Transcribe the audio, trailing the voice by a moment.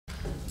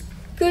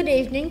Good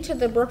evening to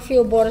the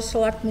Brookfield Board of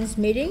Selectmen's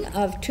meeting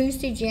of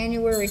Tuesday,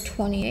 January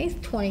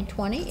 28th,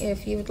 2020.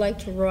 If you would like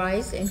to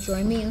rise and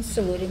join me in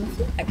saluting the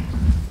flag.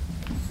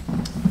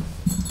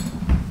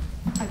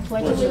 I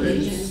pledge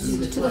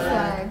allegiance to the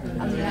flag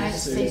of the United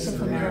States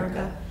of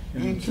America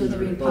and to the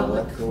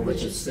republic for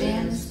which it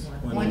stands,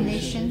 one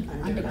nation,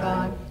 under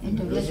God,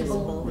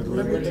 indivisible, with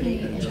liberty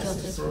and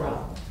justice for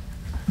all.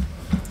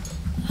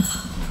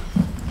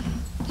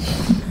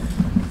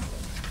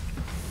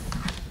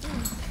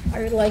 I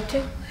would like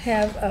to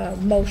have a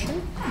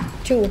motion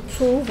to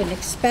approve an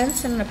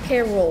expense and a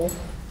payroll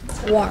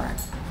warrant.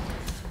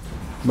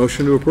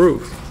 Motion to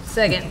approve.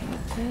 Second.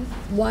 Okay.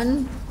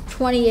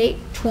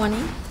 12820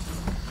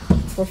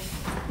 for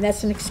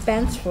that's an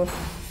expense for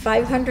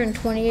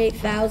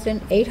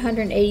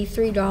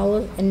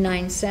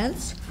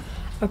 $528,883.09.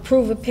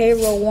 Approve a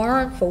payroll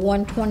warrant for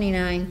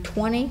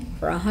 12920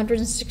 for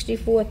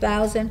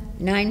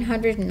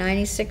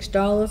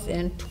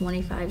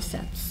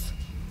 $164,996.25.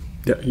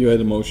 Yeah, you had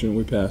a motion,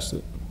 we passed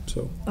it,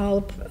 so. All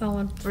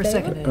in favor?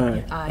 Seconded.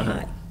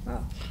 Aye.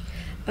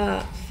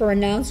 For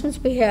announcements,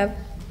 we have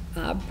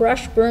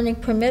brush burning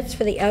permits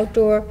for the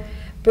outdoor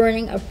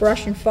burning of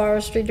brush and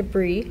forestry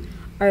debris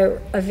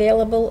are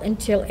available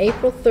until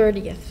April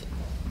 30th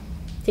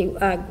to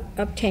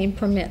obtain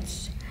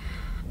permits.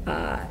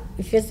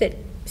 Visit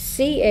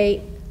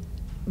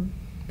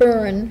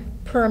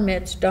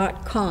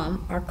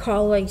ca-burnpermits.com or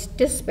call a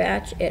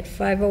dispatch at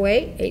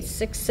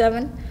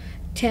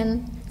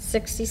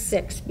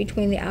 508-867-1066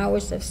 between the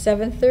hours of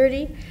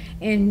 7:30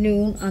 and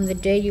noon on the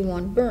day you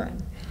want to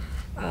burn.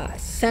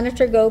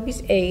 Senator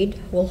Goby's aide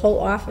will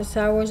hold office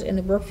hours in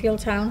the Brookfield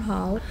Town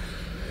Hall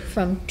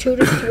from 2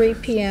 to 3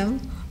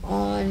 p.m.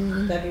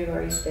 on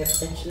February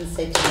 5th. It shouldn't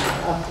say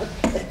tomorrow.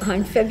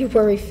 on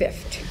February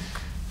 5th.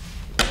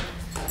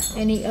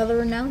 Any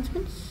other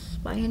announcements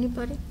by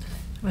anybody?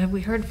 Well, have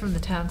we heard from the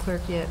town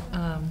clerk yet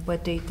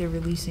what date they're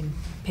releasing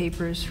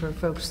papers for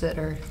folks that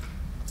are?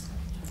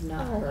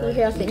 Not We heard.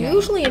 have them Okay.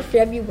 usually in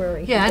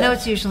February. Yeah, I know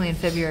it's usually in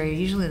February.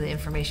 Usually the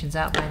information's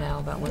out by now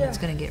about when it's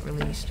Yeah. going to get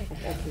released. I can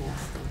ask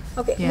them.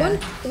 Okay, Yeah,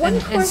 one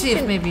question. and see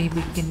if maybe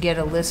we can get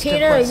a list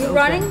Peter, of are what's you open.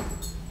 running? A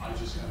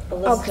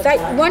Oh, list 'cause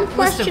of one what?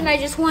 question I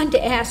just wanted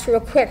to ask real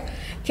quick.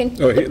 Can,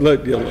 Oh,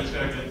 look,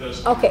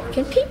 okay,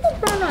 can people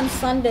burn on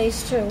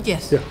Sundays too?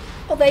 Yes. yeah,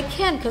 Oh, they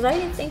can, because I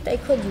didn't think they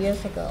could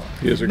years ago.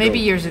 years ago. Maybe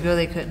years ago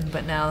they couldn't,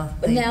 but now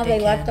But now they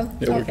let can. them?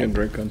 Yeah, we Okay. can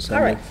drink on All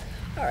Sunday. right,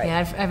 all right.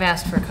 Yeah, I've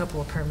asked for a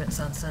couple of permits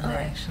on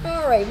Sunday, actually.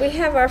 All right, we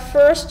have our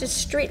first is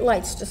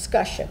streetlights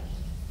discussion.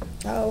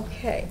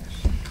 Okay.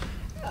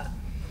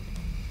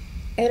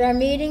 At our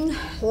meeting,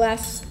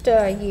 last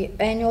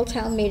annual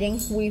town meeting,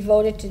 we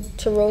voted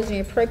to Rosie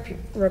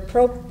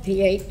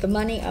appropriate the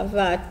money of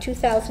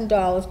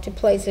 $2,000 to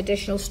place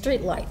additional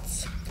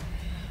streetlights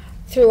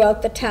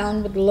throughout the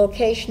town with the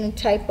location and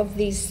type of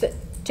these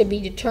to be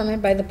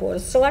determined by the Board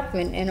of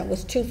Selectmen, and it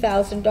was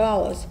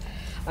 $2,000.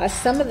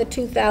 Some of the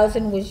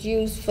 $2,000 was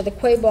used for the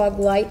Quabog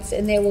lights,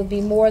 and there will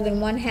be more than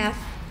one half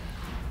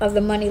of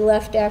the money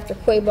left after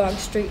Quabog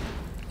Street.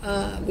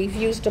 We've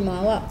used them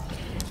all up.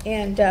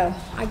 And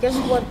I guess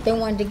what they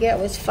wanted to get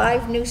was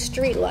 5 new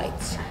street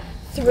lights.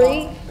 3,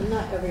 Well,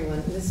 not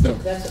everyone. That's what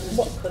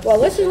Mr. Cook well,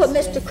 this is what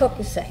suggested. Mr. Cook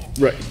is saying.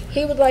 Right.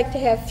 He would like to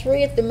have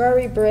 3 at the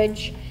Murray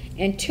Bridge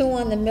and 2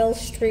 on the Mill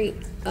Street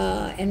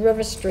and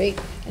River Street,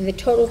 and the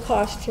total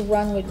cost to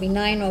run would be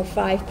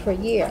 $905 per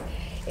year.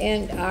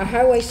 And our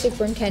highway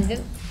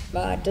superintendent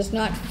does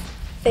not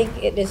think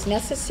it is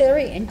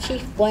necessary, and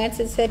Chief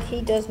Blanchard said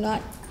he does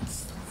not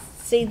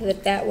see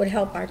that that would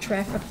help our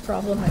traffic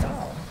problem at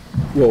all.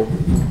 Well,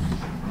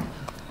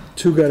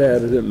 2 got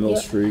added at Mill Yep.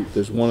 Street.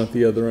 There's one at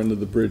the other end of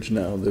the bridge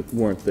now that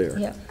weren't there.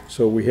 Yep.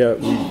 So we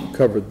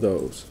covered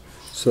those.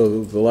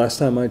 So the last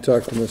time I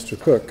talked to Mr.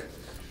 Cook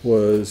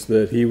was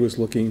that he was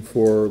looking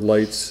for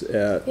lights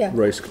at Yeah.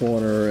 Rice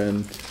Corner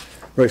and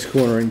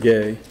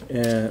Gay,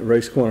 and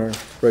Rice Corner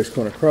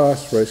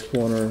Cross, Rice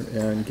Corner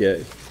and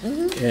Gay.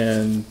 Mm-hmm.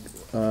 And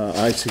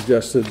I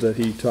suggested that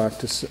he talk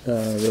to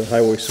the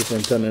highway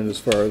superintendent as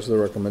far as the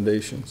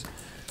recommendations.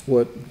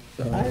 What,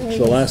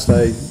 the last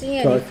I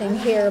See talked, anything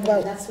here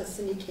about, That's what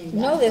Cindy came back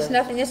no, there's with.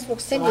 nothing, this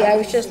was So Cindy, I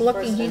was this just is the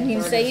looking, first he I didn't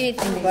even heard say of- anything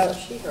I didn't about. know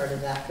she heard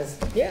of that, because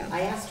Yeah.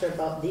 I asked her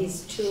about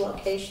these 2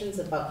 locations,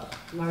 about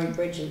Murray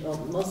Bridge and, well,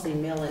 mostly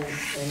Mill and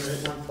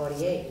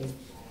 148, and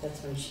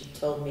that's when she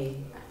told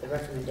me the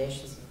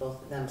recommendations of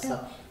both of them. So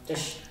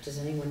does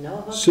anyone know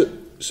about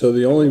them? so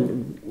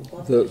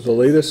the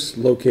latest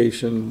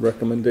location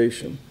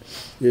recommendation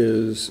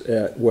is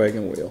at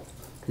Wagon Wheel,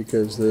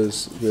 because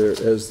as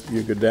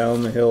you go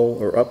down the hill,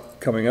 or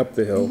coming up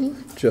the hill,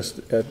 just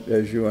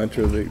as you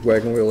enter the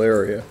Wagon Wheel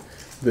area,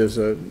 there's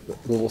a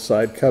little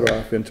side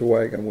cutoff into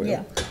Wagon Wheel.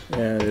 Yeah.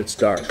 And it's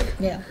dark.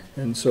 Yeah.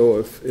 And so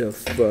if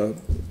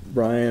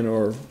Brian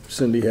or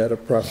Cindy had a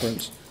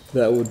preference,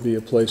 that would be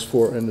a place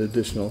for an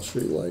additional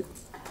street light.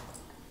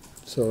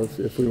 So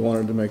if we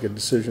wanted to make a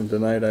decision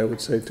tonight, I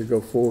would say to go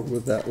forward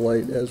with that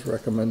light as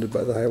recommended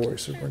by the highway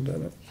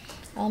superintendent.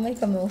 I'll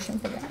make a motion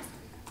for that.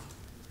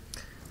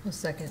 A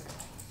second.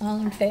 All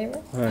in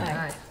favor? Aye.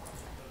 Aye.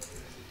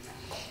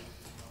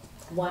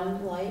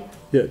 One light?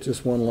 Yeah,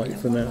 just one light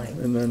for one now, light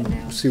and for now.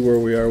 then see where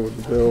we are with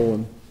the bill,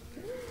 and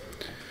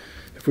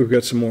if we've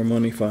got some more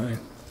money, fine,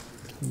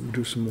 we'll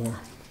do some more.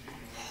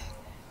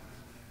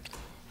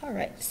 All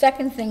right,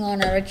 second thing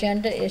on our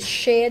agenda is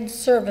shared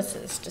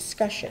services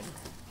discussion.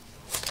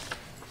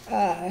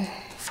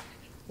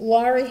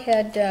 Laurie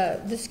had,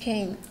 this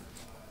came,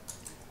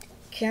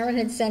 Karen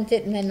had sent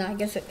it, and then I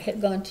guess it had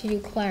gone to you,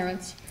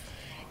 Clarence.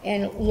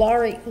 And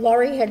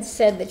Laurie had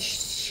said that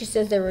she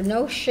says there are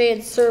no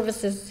shared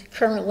services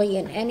currently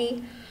in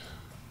any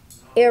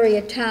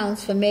area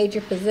towns for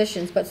major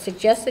positions, but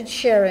suggested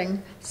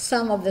sharing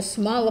some of the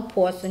smaller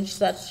portions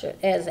such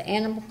as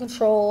animal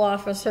control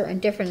officer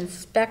and different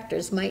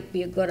inspectors might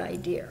be a good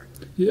idea.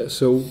 Yeah,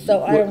 so.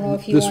 So I don't know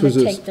if you this want was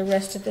to a- take the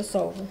rest of this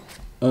over.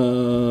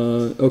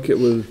 Okay,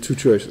 well, two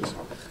choices.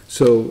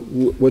 So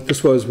what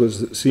this was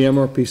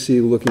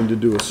CMRPC looking to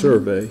do a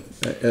survey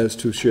as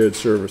to shared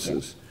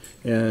services.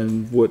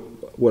 And what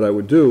I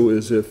would do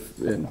is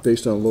and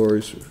based on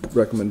Lori's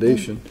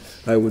recommendation,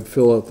 I would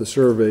fill out the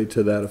survey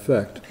to that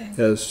effect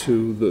as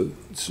to the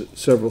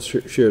several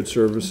shared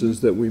services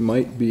that we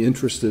might be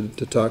interested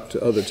to talk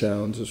to other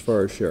towns as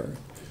far as sharing.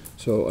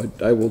 So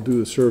I will do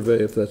the survey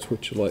if that's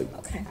what you like.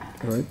 Okay,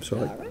 All right, so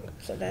all right,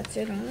 so that's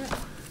it on it.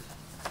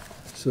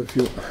 so if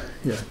you,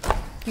 yeah.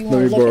 Do you Let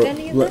want me to look borrow. at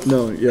any of this?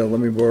 No, yeah, let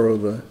me borrow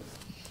the,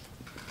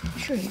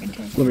 Sure, you can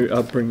take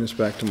I'll bring this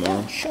back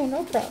tomorrow. Oh, sure,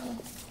 no problem.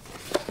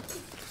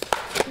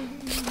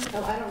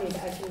 Oh, I don't need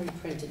it, I can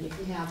reprint it, you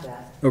can have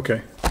that.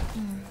 Okay,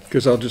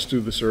 because I'll just do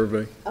the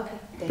survey Okay,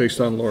 thank based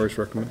you. on Lori's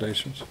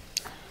recommendations.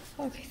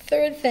 Okay,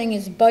 third thing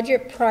is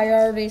budget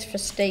priorities for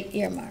state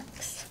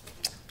earmarks.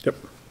 Yep,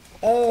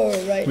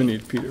 Oh, right. we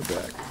need Peter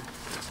back.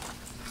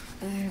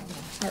 I don't know,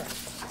 all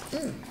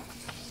right.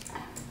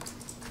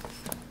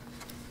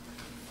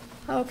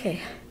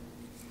 Okay.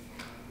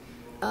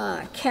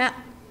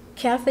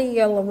 Kathy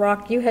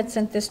LaRock, you had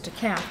sent this to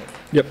Kathy.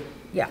 Yep,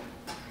 Yeah.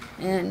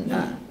 And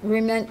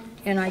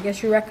and I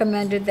guess you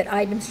recommended that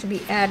items to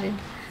be added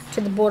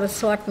to the Board of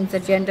Selectmen's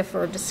agenda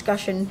for a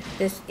discussion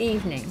this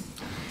evening.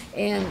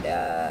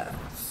 And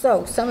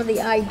so, some of the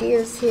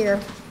ideas here,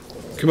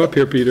 come up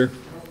here, Peter.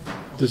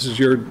 This is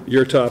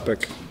your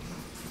topic.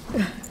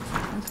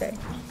 okay,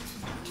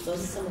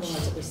 Those are some of the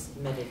ones that we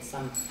submitted, those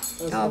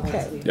are the Okay.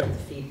 ones we Yep. got the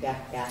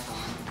feedback back on.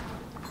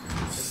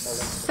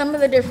 some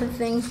of the different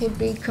things would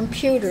be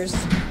computers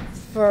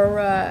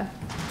for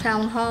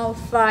town hall,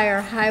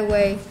 fire,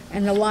 highway,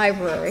 and the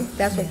library.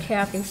 That's what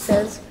Kathy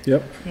says.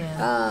 Yep,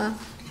 Yeah,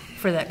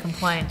 for that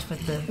compliance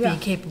with the Yeah, being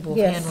capable of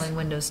yes. handling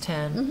Windows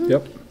 10.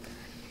 yep,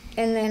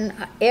 And then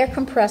air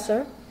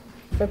compressor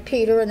for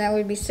Peter, and that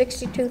would be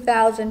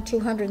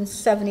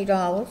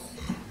 $62,270.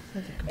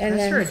 And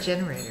That's for a then,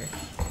 generator.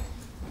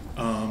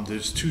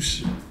 There's two,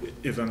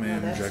 if I may No,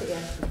 that's interject. the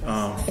air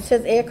compressor. it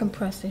says air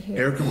compressor here.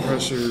 Air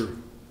compressor,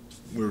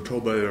 we were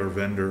told by our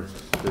vendor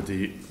that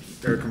the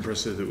air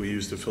compressor that we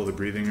use to fill the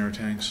breathing air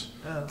tanks,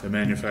 the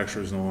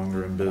manufacturer is no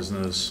longer in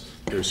business,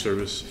 there's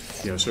service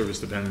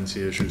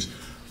dependency issues.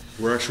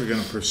 We're actually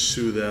gonna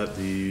pursue that.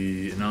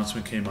 The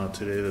announcement came out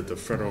today that the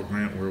federal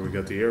grant where we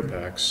got the air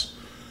packs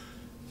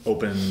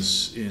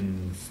opens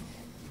in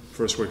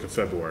first week of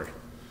February.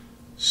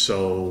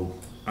 So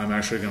I'm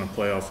actually gonna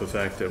play off the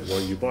fact that,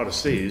 well, you bought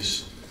us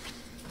these,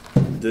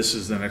 this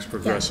is the next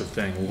progressive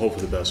thing, we'll hope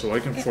for the best, so I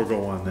can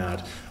forego on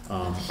that.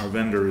 Our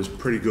vendor is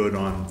pretty good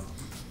on,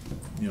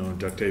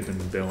 duct tape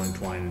and baling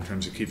twine in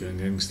terms of keeping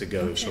things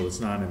together, so it's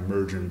not an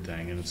emergent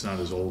thing, and it's not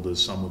as old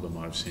as some of them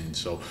I've seen.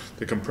 So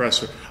the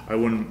compressor, I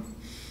wouldn't,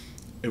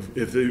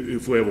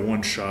 if we have a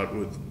one shot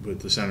with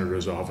the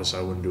senator's office,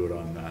 I wouldn't do it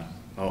on that.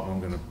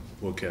 I'm gonna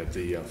look at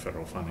the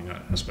federal funding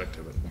aspect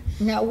of it.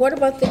 Now, what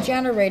about the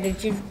generator?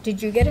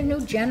 Did you get a new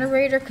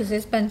generator? Because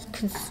there's been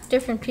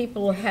different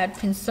people who had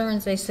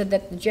concerns. They said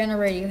that the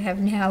generator you have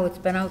now, it's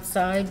been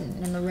outside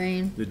in the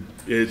rain.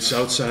 It's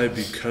outside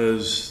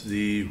because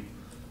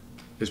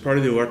as part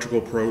of the electrical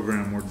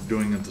program we're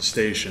doing at the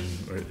station,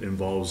 it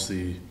involves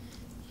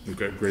we've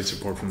got great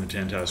support from the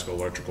Tantasco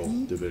Electrical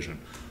Division,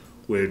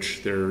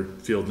 which their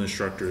field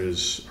instructor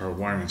is our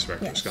wiring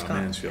inspector, Yeah, Scott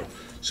Scott. Mansfield.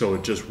 So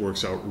it just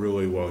works out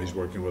really well. He's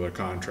working with a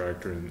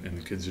contractor, and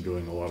the kids are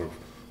doing a lot of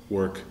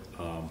work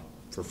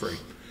for free.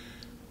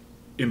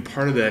 In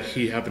part of that,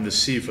 he happened to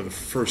see for the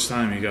first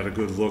time, he got a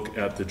good look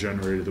at the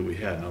generator that we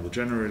had. Now, the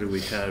generator we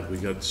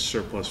got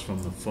surplus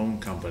from the phone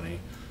company,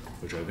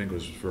 which I think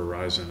was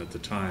Verizon at the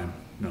time,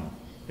 no,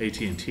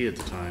 AT&T at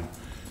the time,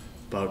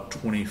 about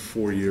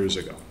 24 years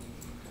ago.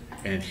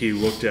 And he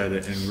looked at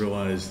it and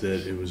realized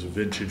that it was a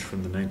vintage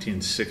from the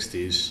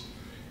 1960s,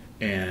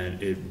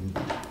 and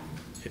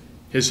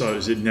his thought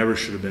is it never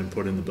should have been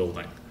put in the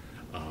building.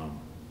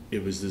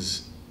 It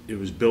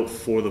was built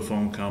for the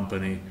phone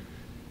company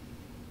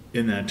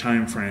in that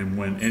time frame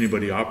when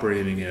anybody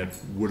operating it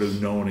would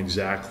have known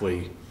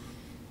exactly.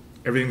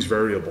 Everything's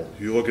variable.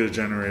 You look at a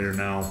generator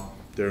now,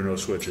 there are no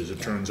switches.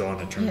 It turns on,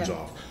 it turns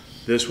off.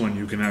 This one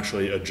you can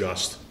actually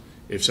adjust.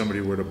 If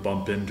somebody were to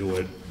bump into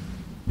it,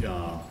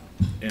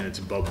 and it's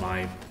above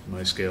my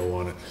scale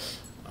on it,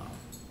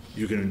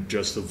 You can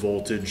adjust the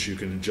voltage, you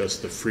can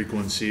adjust the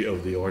frequency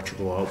of the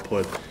electrical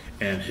output,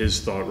 and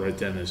his thought right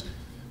then is,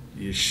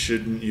 you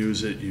shouldn't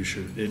use it,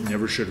 it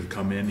never should have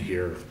come in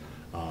here.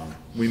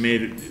 We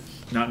made it,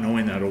 not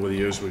knowing that over the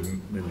years, we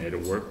made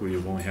it work.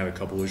 We've only had a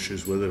couple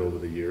issues with it over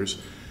the years.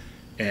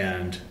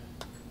 And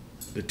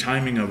the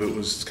timing of it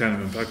was kind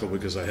of impeccable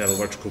because I had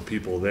electrical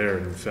people there,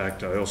 and in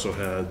fact, I also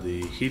had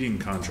the heating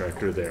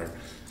contractor there.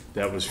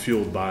 That was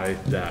fueled by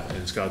that,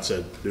 and Scott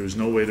said, there's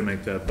no way to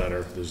make that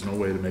better, there's no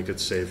way to make it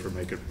safe or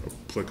make it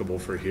applicable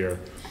for here.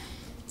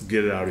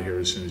 Get it out of here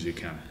as soon as you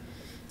can.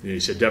 And he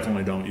said,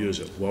 definitely don't use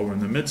it. Well, we're in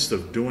the midst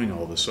of doing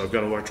all this, so I've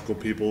got electrical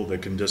people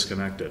that can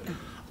disconnect it.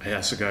 I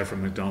asked the guy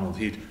from McDonald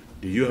Heat,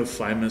 do you have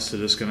 5 minutes to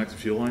disconnect the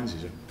fuel lines? He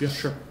said, yeah,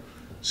 sure.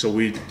 So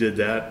we did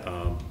that.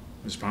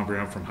 Ms.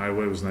 Pompriano from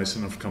Highway was nice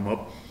enough to come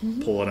up,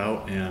 pull it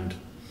out, and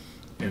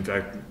in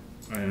fact,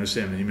 I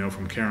understand an email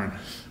from Karen.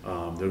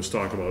 There was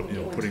talk about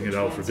putting it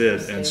out for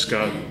bid, and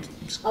Scott,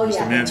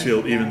 Mr.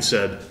 Mansfield even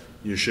said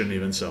you shouldn't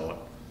even sell it.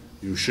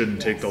 You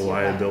shouldn't take the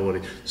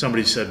liability.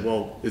 Somebody said,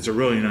 "Well, it's a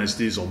really nice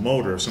diesel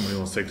motor. If somebody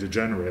wants to take the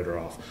generator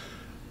off."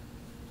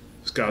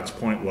 Scott's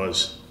point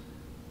was,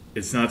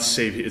 it's not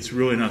safe. It's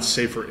really not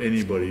safe for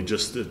anybody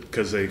just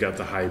because they got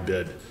the high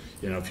bid.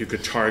 If you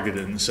could target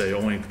it and say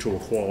only to a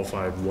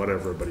qualified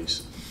whatever, but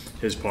his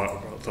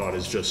thought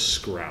is just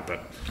scrap it.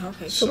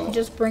 Okay, so we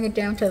just bring it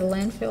down to the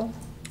landfill?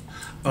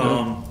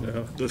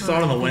 The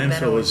thought on the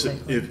landfill is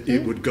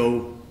it would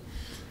go.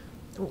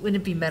 Wouldn't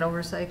it be metal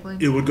recycling?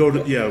 It would go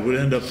to, it would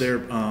end up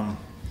there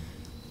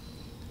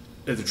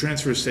at the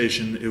transfer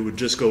station. It would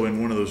just go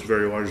in one of those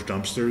very large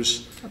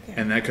dumpsters,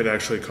 and that could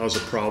actually cause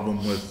a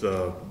problem with,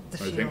 I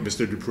think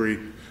Mr.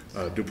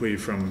 Dupuy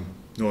from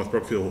North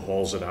Brookfield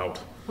hauls it out.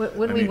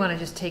 Wouldn't we want to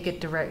just take it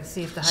direct,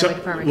 see if the highway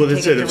department can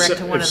take it direct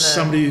to one of the... If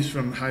somebody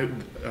from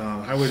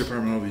highway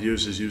department over the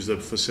years has used the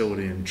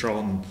facility in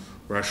Charlton,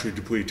 where actually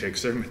Dupuy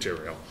takes their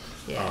material.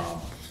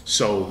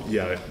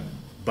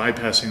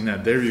 Bypassing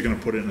that, there you're going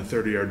to put it in a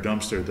 30-yard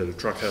dumpster that a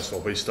truck has to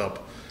hoist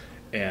up,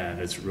 and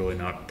it's really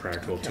not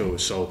practical too.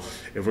 So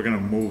if we're going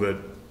to move it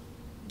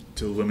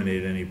to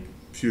eliminate any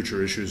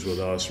future issues with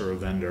us or a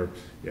vendor,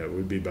 it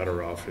would be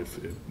better off if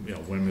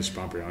when Ms.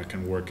 Pompriano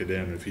can work it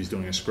in. If he's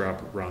doing a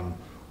scrap run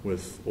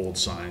with old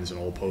signs and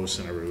old posts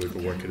and everything, we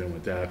could work it in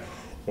with that,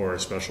 or a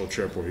special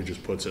trip where he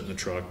just puts it in the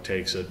truck,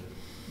 takes it,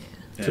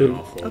 and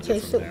offloads it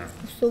from there.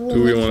 So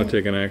do we want to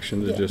take an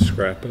action to just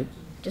scrap it?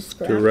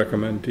 To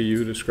recommend to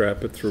you to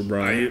scrap it through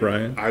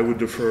Brian? I would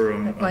defer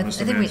on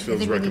Mr.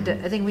 Mansfield's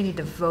recommendation. I think we need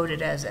to vote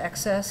it as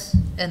excess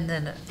and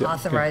then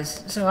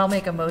authorize. So I'll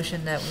make a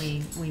motion that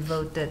we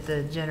vote that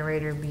the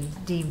generator be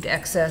deemed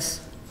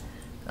excess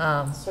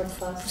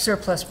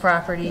surplus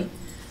property,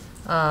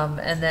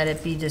 and that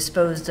it be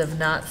disposed of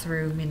not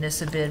through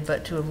municipal bid,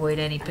 but to avoid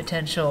any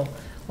potential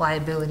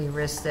liability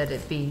risks, that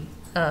it be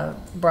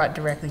brought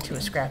directly to a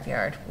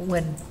scrapyard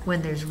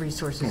when there's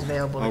resources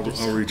available.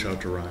 I'll reach out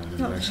to Ryan in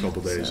the next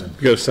couple days. And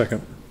you got a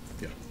second?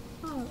 Yeah.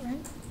 All right.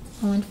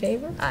 All in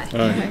favor?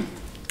 Aye.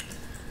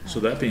 So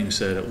that being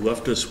said, it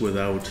left us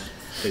without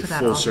a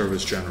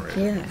full-service generator.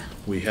 Yeah.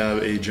 We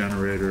have a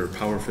generator, a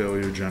power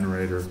failure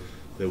generator,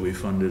 that we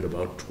funded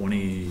about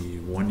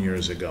 21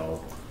 years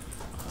ago,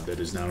 that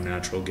is now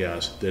natural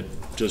gas, that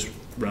just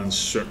runs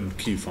certain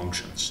key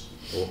functions.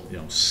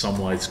 Some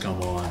lights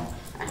come on.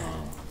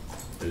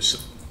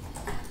 There's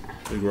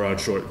the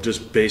garage door,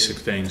 just basic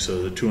things,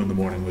 so that 2 in the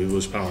morning we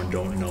lose power and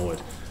don't know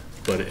it.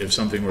 But if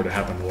something were to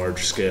happen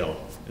large scale,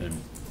 and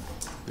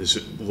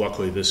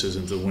luckily this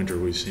isn't the winter,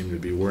 we seem to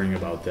be worrying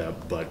about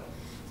that, but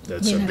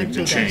that's subject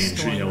to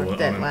change. On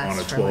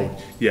a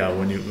 12.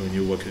 When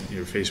you look at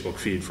your Facebook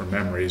feed from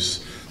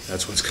memories,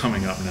 that's what's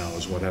coming up now,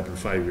 is what happened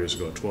 5 years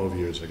ago, 12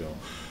 years ago.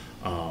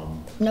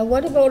 Now,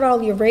 what about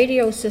all your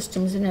radio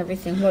systems and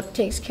everything? What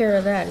takes care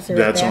of that? Is there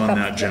that's a backup? On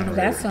that generator.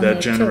 That's on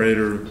that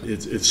generator,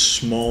 it's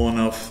small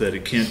enough that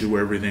it can't do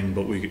everything,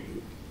 but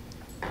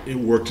it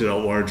worked it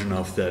out large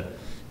enough that,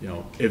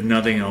 if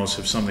nothing else,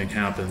 if something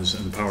happens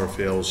and the power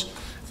fails,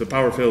 if the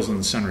power fails in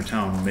the center of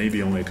town,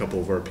 maybe only a couple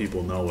of our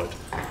people know it,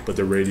 but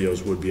the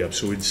radios would be up,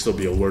 so we'd still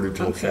be alerted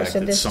to the fact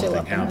that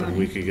something happened.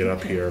 We could get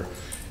up here,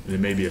 and there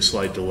may be a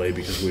slight delay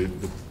because the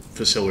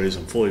facility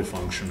isn't fully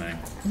functioning.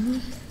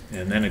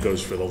 And then it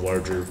goes for the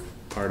larger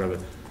part of it.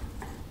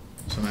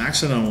 Some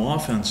accidental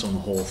offense on the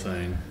whole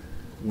thing.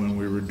 When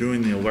we were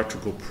doing the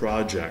electrical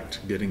project,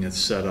 getting it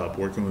set up,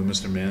 working with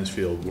Mr.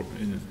 Mansfield,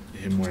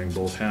 him wearing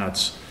both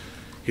hats,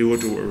 he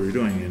looked at what we were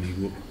doing and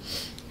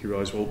he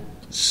realized, well,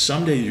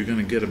 someday you're going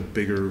to get a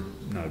better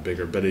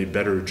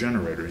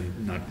generator.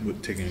 Not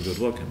taking a good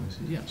look, and I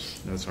said,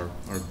 yes, that's our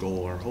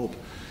goal, our hope.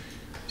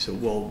 He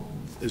said, well,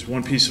 there's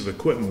one piece of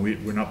equipment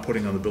we're not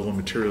putting on the bill of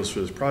materials for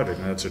this project,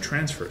 and that's a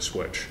transfer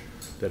switch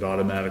that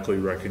automatically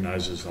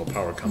recognizes how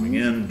power coming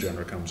in,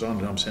 generator comes on,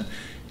 dumps in.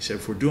 He said,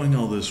 if we're doing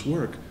all this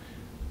work,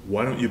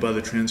 why don't you buy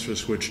the transfer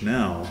switch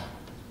now?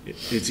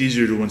 It's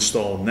easier to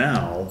install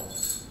now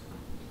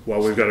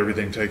while we've got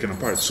everything taken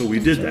apart. So we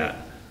did that,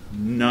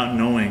 not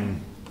knowing,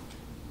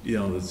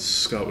 that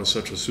Scott was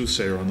such a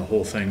soothsayer on the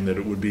whole thing, that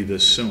it would be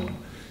this soon.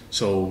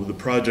 So the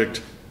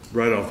project,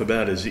 right off the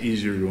bat, is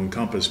easier to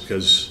encompass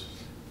because,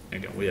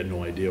 again, we had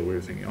no idea. We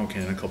were thinking,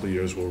 okay, in a couple of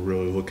years, we'll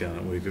really look at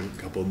it. We've got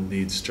a couple of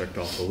needs checked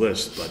off the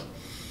list, but,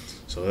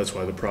 so that's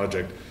why the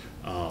project,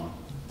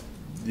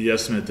 the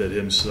estimate that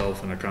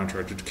himself and a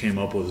contractor came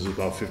up with is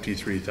about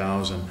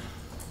 53,000.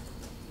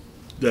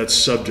 That's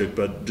subject,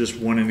 but just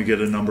wanting to get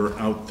a number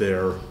out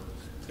there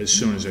as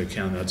soon as I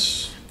can.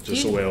 That's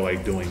just the way I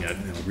like doing it.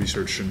 You know,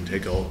 research shouldn't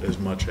take as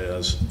much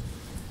as.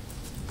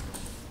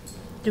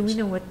 Do we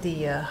know what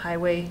the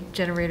highway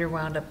generator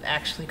wound up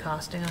actually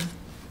costing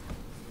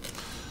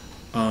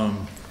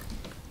them?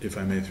 If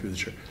I may, through the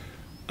chair,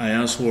 I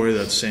asked Lori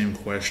that same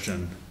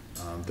question.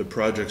 The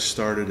project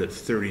started at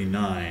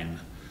 39.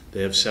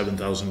 They have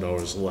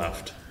 $7,000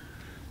 left,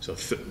 so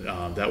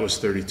that was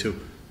 32.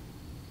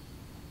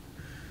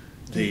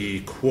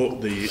 The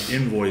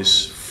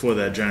invoice for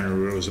that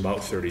generator was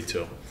about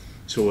 32.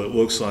 So it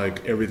looks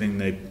like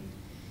everything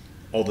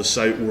all the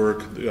site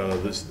work,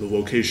 the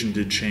location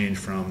did change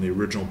from the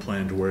original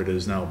plan to where it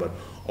is now, but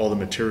all the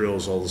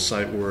materials, all the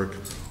site work,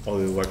 all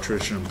the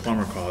electrician and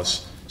plumber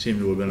costs seem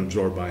to have been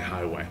absorbed by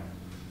highway.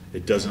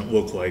 It doesn't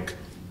look like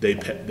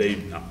that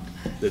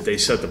they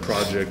set the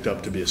project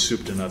up to be a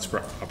soup to nuts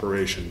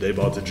operation. They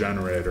bought the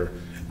generator,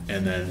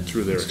 and then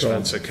through their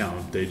expense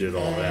account, they did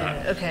all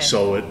that. Okay.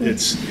 So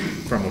it's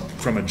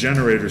from a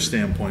generator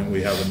standpoint,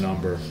 we have a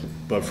number,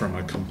 but from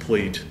a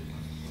complete,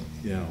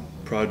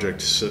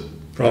 project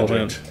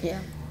Yeah.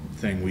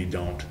 thing, we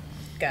don't.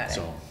 Got it.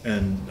 So,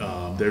 and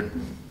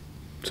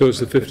So is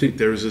the 50,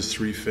 there's this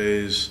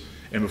 3-phase,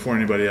 and before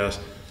anybody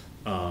asks,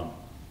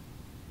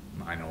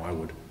 I know I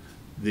would.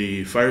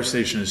 The fire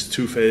station is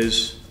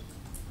 2-phase.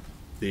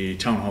 The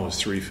town hall is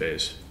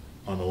 3-phase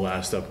on the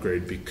last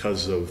upgrade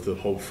because of the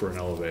hope for an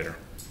elevator.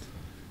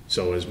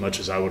 So as much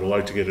as I would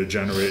like to get a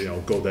generator,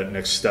 go that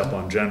next step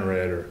on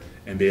generator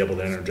and be able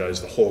to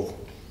energize the whole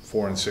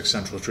 4 and 6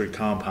 Central Street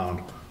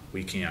compound,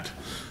 we can't.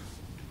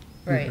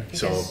 Right,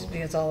 So-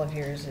 because all of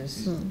yours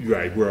is,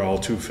 Right, we're all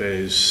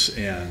 2-phase,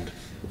 and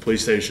the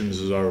police stations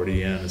is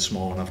already in. It's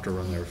small enough to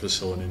run their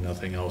facility,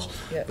 nothing else.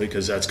 Yep.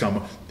 Because that's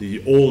come,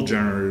 the old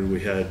generator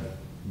we had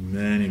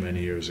many,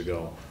 many years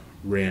ago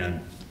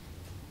ran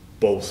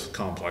both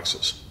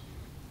complexes.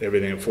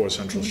 Everything at 4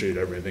 Central Street,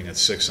 everything at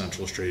 6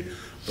 Central Street,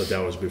 but that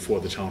was before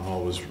the town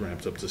hall was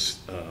ramped up to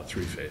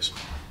 3-phase,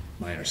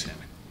 my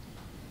understanding.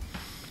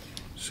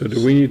 so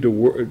do we need to,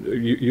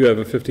 you have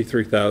a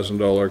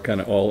 $53,000 kind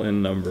of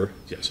all-in number?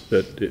 Yes.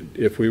 That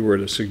if we were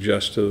to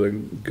suggest to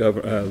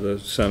the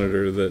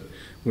senator that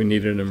we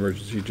need an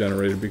emergency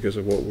generator because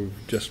of what we've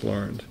just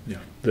learned, Yeah.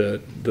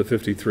 that the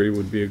 53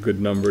 would be a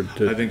good number I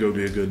to, think it would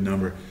be a good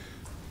number.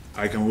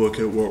 I can look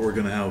at what we're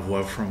gonna have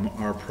left from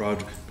our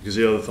project, because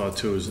the other thought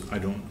too is,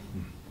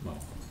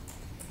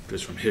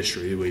 just from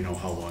history, we know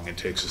how long it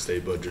takes the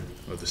state budget,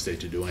 or the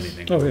state to do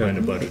anything. Oh, yeah. Find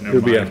a budget, It'll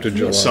be never mind after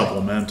July.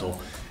 supplemental.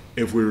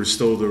 If we were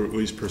still to at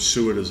least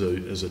pursue it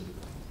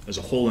as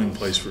a holding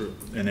place for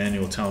an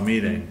annual town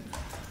meeting,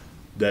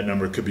 that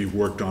number could be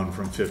worked on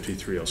from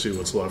 53. I'll see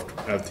what's left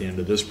at the end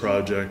of this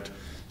project,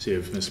 see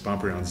if Mr.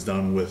 Pomperion's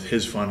done with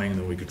his funding,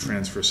 then we could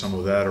transfer some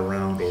of that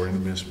around, or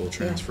intermunicipal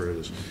transfer.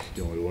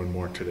 We learned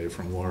more today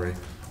from Lori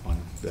on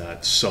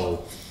that.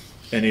 So,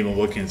 and even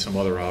looking at some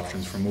other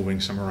options for moving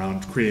some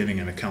around, creating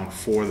an account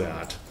for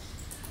that,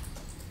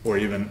 or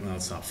even, well,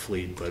 it's not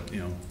fleet, but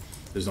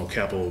there's no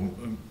capital,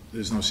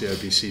 there's no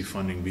CIPC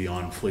funding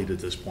beyond fleet at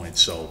this point,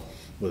 so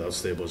without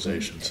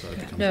stabilization, so that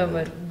becomes.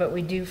 no, but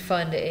we do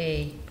fund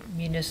a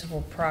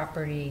municipal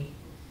property,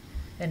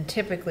 and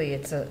typically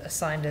it's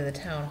assigned to the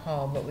town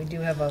hall, but we do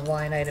have a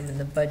line item in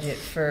the budget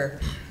for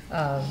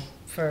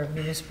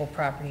municipal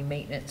property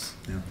maintenance.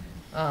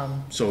 Yeah.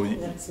 So,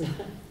 That's not,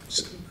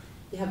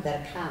 you have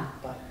that account,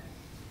 but,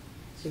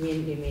 so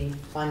you mean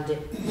fund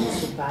it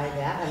to buy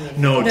that? I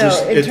mean. no, No,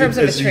 just in terms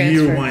of a as the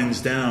year transfer.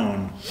 winds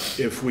down,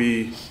 if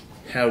we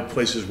have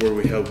places where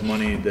we have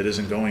money that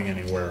isn't going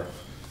anywhere.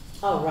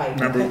 Oh, right.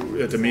 Remember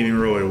okay. at the meeting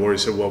earlier, Lori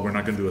said, well, we're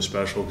not gonna do a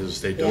special because the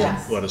state Yes,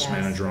 doesn't let us yes,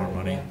 manage our own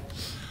money.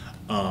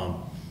 yeah.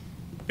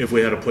 If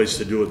we had a place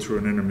to do it through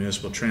an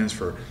intermunicipal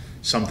transfer,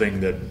 something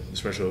that,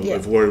 especially Yeah.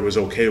 if Lori was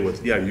okay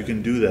with, yeah, you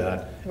can do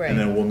that, Right. and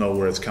then we'll know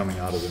where it's coming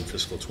out of in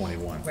fiscal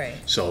 '21. Right.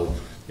 So,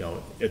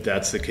 if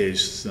that's the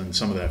case, then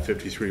some of that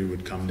 53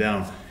 would come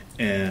down,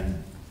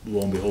 and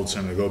lo and behold,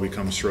 Senator Goby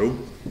comes through,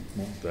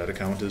 well, that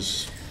account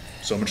is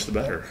so much the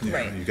better.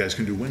 Right. You guys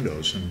can do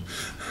windows, and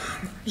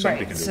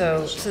somebody Right, can do so,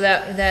 windows. so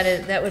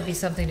that would be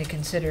something to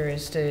consider,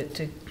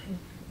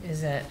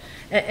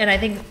 and I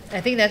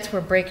think that's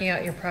where breaking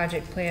out your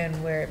project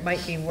plan, where it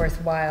might be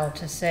worthwhile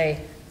to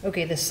say,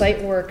 okay, the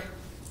site work,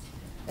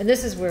 and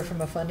this is where,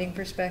 from a funding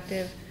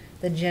perspective,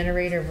 the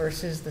generator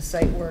versus the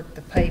site work,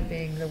 the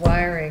piping, the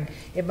wiring,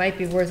 it might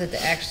be worth it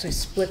to actually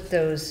split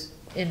those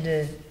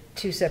into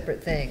two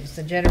separate things.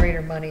 The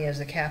generator money as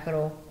a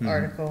capital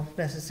article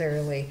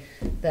necessarily,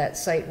 that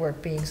site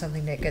work being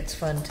something that gets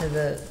funded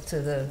to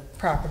the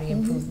property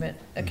improvement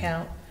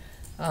account.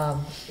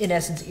 In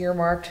essence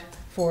earmarked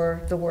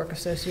for the work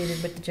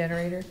associated with the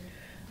generator.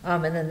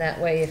 And then that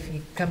way, if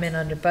you come in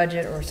under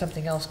budget or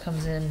something else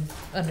comes in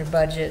under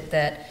budget,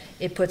 that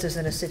it puts us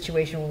in a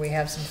situation where we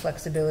have some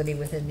flexibility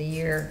within the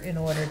year in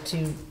order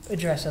to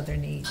address other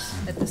needs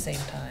at the same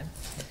time.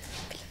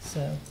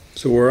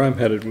 So where I'm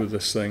headed with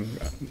this thing,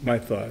 my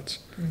thoughts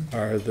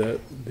are that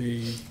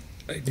the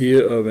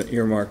idea of an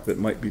earmark that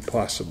might be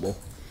possible,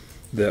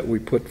 that we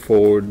put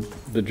forward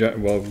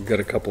well, we've got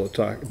a couple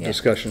of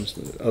discussions,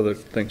 other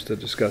things to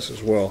discuss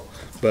as well,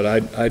 but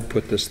I'd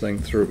put this thing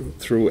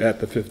through at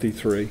the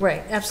 53.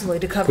 Right, absolutely,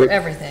 to cover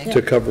everything.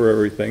 To cover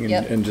everything,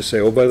 Yep. and just say,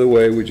 oh, by the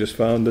way, we just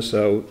found this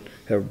out,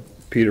 have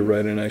Peter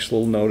write a nice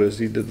little note as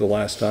he did the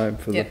last time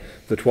for Yep.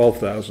 the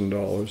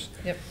 $12,000.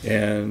 Yep.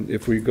 And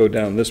if we go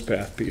down this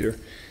path, Peter,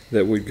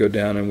 that we'd go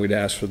down and we'd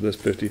ask for this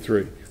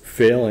 53.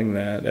 Failing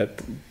that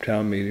at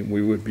town meeting,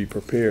 we would be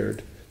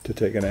prepared to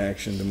take an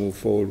action to move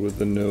forward with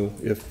the new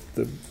if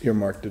the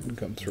earmark didn't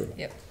come through.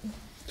 Yep.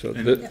 So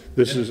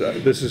this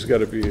has got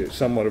to be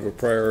somewhat of a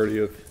priority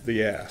of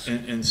the ask.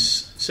 And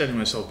setting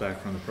myself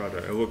back from the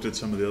project, I looked at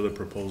some of the other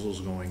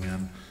proposals going in,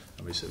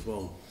 and we said,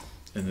 well,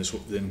 and this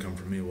didn't come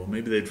from me, well,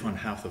 maybe they'd fund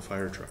half the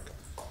fire truck.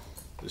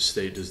 The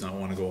state does not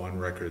want to go on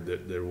record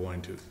that they're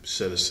willing to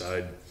set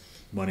aside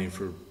money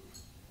for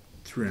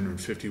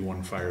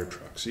 351 fire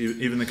trucks.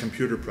 Even the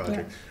computer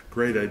project,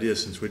 great idea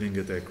since we didn't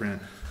get that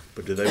grant.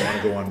 But do they want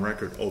to go on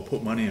record? Oh,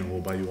 put money in,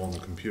 we'll buy you all the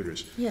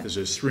computers. Because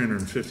there's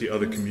 350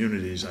 other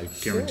communities, I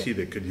guarantee,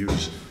 that could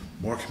use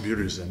more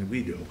computers than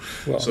we do.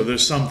 Well, so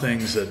there's some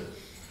things that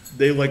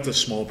they like the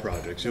small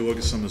projects. You look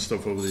at some of the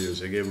stuff over the years.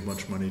 They gave a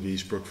bunch of money to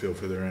East Brookfield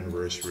for their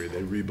anniversary.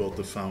 They rebuilt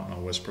the fountain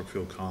on West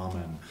Brookfield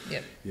Common.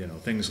 Yep. You know,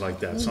 things like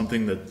that.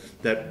 Something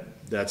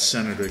that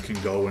senator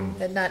can go and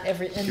That not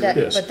every, and Sure that,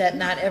 it is. but that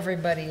not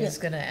everybody is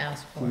gonna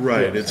ask for.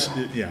 right. It's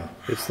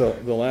the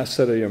last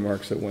set of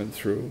earmarks that went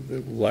through,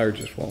 the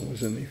largest one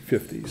was in the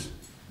 50s,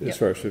 as Yep.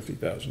 far as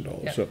 $50,000.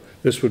 Yep. So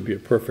this would be a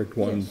perfect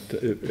one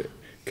to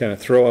kind of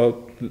throw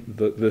out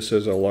this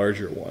as a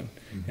larger one,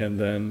 and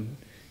then,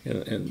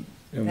 and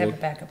Have we'll, a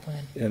backup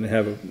plan. and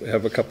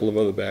have a couple of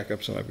other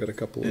backups, and I've got a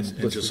couple of And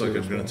just listed like here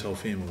I'm as gonna well. tell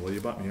FEMA, well, you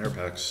bought me air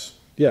packs.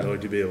 Yeah. I'd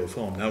like to be able to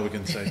fill them. Now we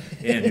can say,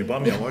 and you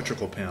bought me an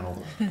electrical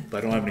panel, but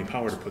I don't have any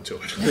power to put to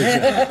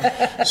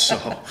it.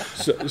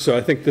 So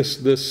I think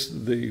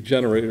the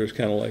generator is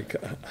kind of like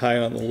high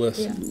on the list.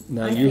 Yeah.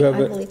 Now, I you think- have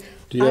I it, believe-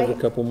 do you have I- a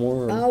couple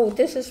more? or- Oh,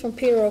 this is from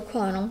Peter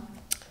O'Connell.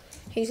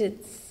 He's at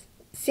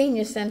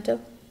Senior Center.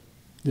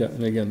 Yeah,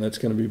 and again, that's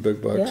gonna be big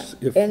Yeah. bucks.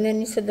 If, And then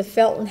he said the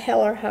Felton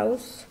Heller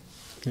House,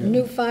 Yeah.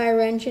 new fire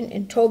engine,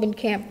 and Tobin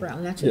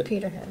Campground. That's what Yeah.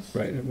 Peter has.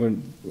 right,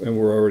 and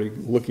we're already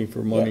looking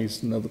for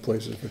monies in other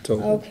places for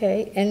Tobin.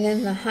 Okay, and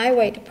then the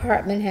highway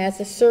department has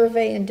a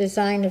survey and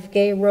design of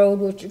Gay Road,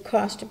 which would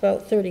cost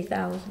about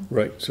 $30,000.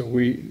 Right, so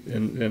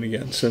and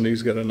again,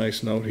 Cindy's got a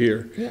nice note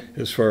here Yep.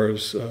 as far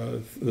as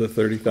the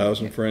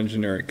 30,000 for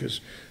engineering,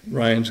 because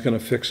Ryan's gonna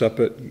fix up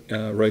at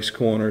Rice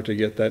Corner to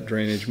get that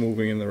drainage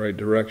moving in the right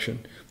direction,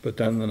 but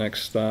then the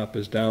next stop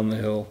is down the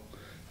hill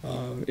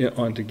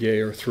onto Gay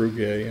or through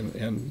Gay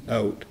and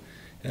out,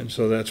 and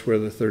so that's where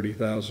the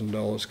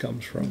 $30,000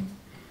 comes from.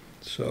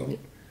 So,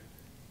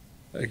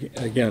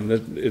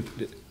 again,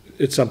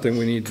 it's something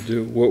we need to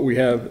do. What we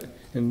have,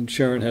 and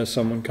Sharon has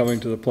someone coming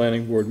to the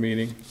planning board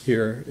meeting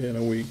here in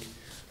a week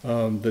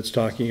that's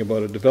talking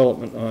about a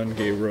development on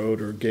Gay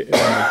Road or Gay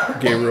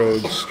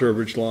Road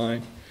Sturbridge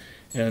line.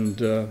 And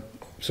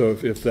so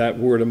if that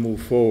were to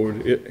move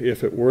forward,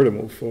 if it were to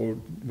move forward,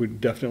 we'd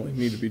definitely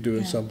need to be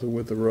doing something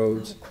with the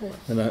roads. Of course.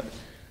 And that,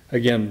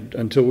 again,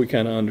 until we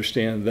kind of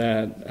understand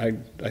that,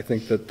 I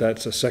think that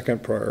that's a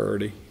second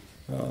priority,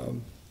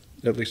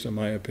 at least in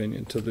my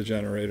opinion, to the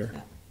generator.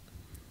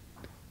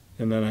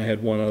 And then I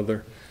had one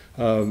other,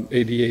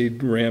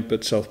 ADA ramp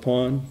at South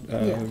Pond.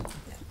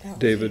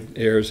 David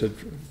Ayers had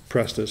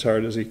pressed as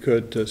hard as he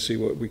could to see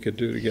what we could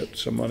do to get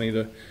some money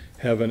to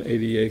have an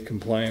ADA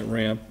compliant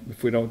ramp.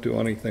 If we don't do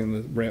anything,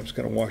 the ramp's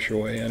gonna wash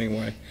away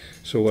anyway.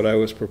 So what I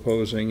was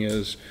proposing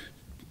is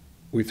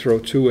we throw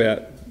two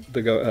at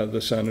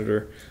the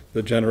senator,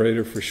 the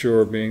generator for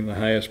sure being the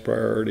highest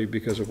priority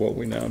because of what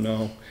we now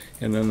know.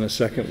 And then the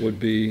second would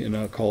be, and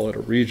I'll call it a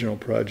regional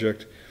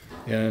project,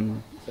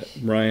 and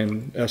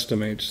Ryan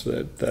estimates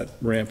that that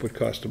ramp would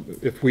cost,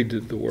 if we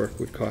did the work,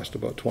 would cost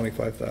about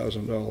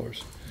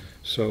 $25,000.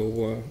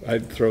 So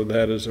I'd throw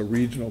that as a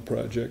regional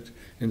project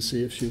and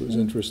see if she was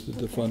interested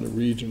to fund a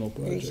regional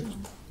project.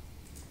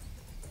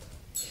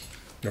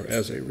 Or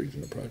as a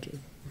regional project.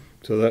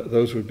 So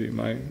those would be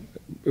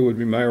it would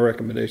be my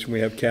recommendation. We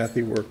have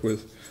Kathy work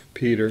with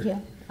Peter Yeah,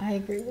 I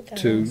agree with that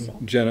to also.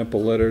 gen up a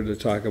letter to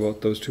talk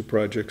about those two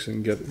projects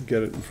and get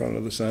it in front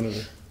of the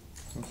senator.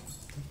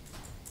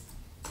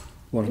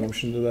 Want a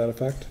motion to that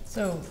effect?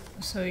 So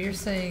you're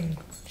saying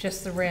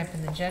just the ramp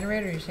and the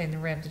generator, or you're saying the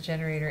ramp, the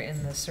generator,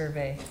 and the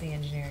survey, the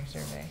engineering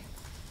survey?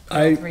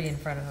 All three in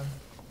front of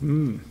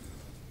them?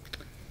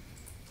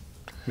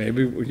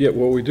 Maybe, yeah,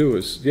 what we do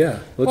is, let's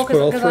Well, put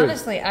all because three.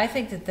 honestly, I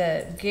think that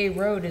the Gay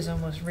Road is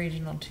almost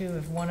regional too,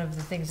 if one of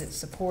the things it's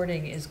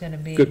supporting is gonna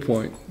be Good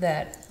point.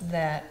 that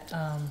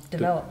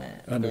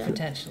development under-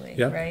 potentially,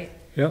 Yeah. right?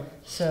 Yeah,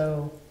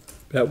 So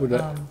That would,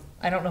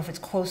 I don't know if it's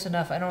close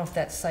enough, I don't know if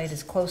that site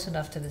is close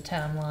enough to the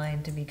town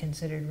line to be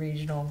considered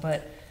regional,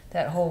 but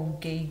that whole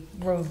Gay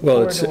Road corridor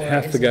well, it's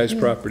half the is- guy's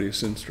property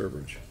is in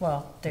Sturbridge.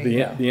 Well, there you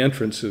go. The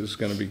entrance is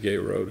gonna be Gay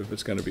Road if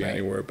it's gonna be Right.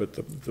 anywhere, but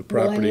the Will any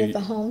property of the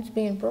homes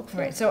be in Brookfield?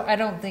 Right, so I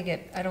don't think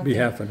it, I don't be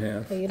think, half and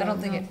half. So you I don't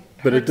think know. it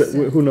But it, hurts.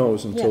 who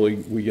knows until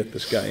we get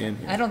this guy in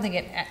I here. don't think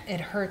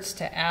it hurts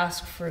to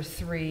ask for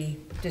 3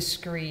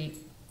 discrete,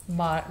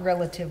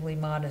 relatively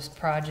modest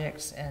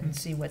projects and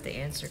see what the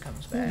answer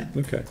comes back,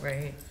 Okay,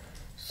 right?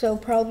 So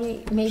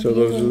probably, maybe so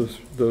even,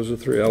 those are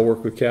 3. I'll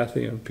work with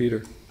Kathy and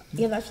Peter.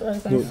 yeah, that's what I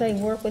was gonna say,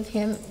 work with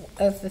him,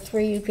 of the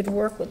 3, you could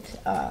work with,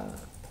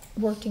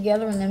 work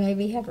together and then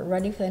maybe have it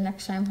ready for the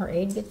next time her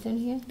aide gets in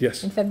here?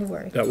 Yes. In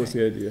February. That was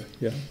the idea,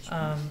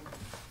 yeah.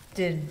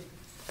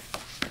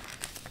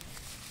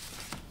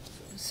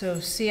 So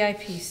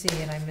CIPC,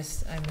 and I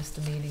missed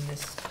the meeting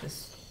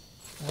this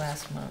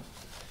last month.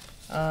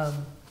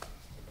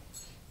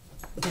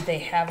 Did they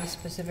have a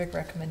specific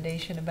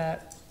recommendation about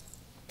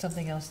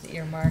something else to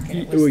earmark? And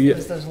it Well, yeah.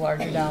 was those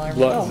larger dollar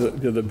Lot-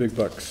 amounts? the big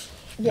bucks.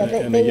 Yeah,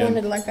 And they again-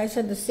 wanted, like I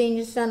said, the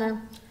senior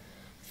center,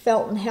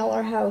 Felton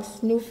Heller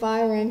House, new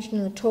fire engine,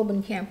 and the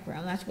Tobin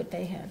campground, that's what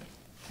they had.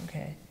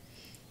 Okay.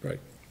 Right.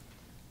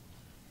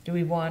 Do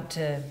we want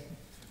to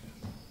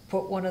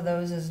put one of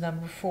those as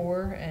number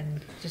 4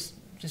 and just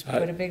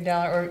put a big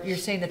dollar? Or you're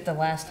saying that the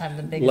last time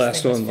the biggest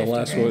Last thing was one, the 50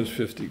 last grand? one was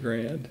 50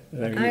 grand.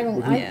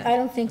 I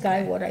don't think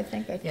I would, I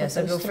think I'd Yeah, put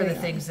so go those for 3 the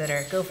on. things that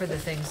are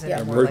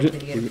Yeah. more likely to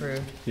Emergent- get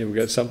approved. Yeah, we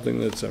got something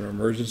that's an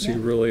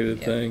emergency-related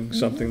Yeah. thing,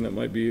 something that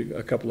might be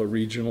a couple of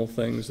regional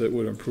things that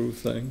would improve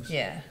things.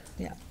 Yeah.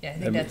 Yeah, Yeah, I I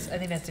mean-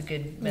 think that's a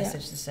good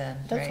message to send,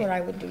 right? that's what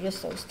I would do,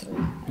 just those 3.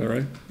 All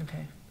right,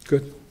 Okay.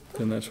 good,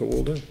 then that's what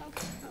we'll do.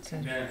 So-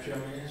 Madam Chair,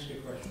 may I ask you a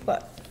question?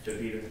 But, To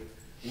Peter,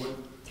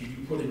 did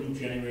you put a new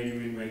generator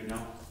in right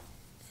now?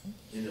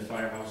 In the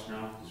firehouse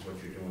now, is what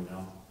you're doing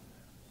now?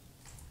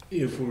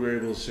 If we were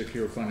able to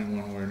secure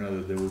funding one way or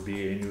another, there would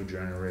be a new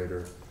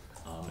generator.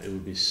 It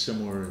would be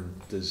similar in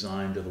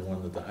design to the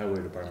one that the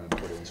highway department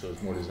put in, so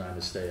it's more designed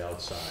to stay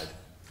outside.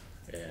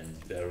 And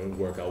that would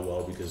work out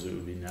well because it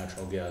would be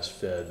natural gas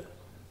fed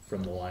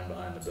from the line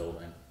behind the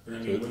building. But I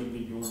mean, what have you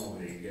been doing over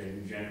there? You got a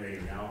new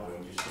generator now, or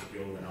you just took the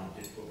old one out,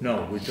 did put?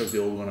 No, we took the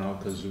old one out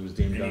because it was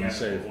deemed And you haven't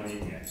unsafe. put one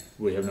in yet?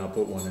 We have not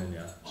put one in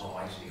yet. Oh,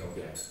 I see,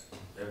 okay.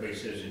 Everybody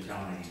says in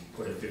town that you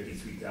put a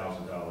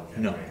 $53,000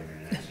 No. generator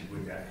in, and I said,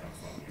 where'd that come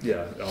from?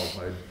 Yeah,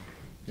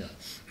 yeah.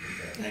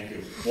 Okay, thank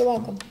you. you're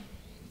welcome.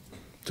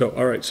 So,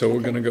 all right, so we're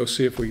gonna go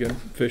see if we can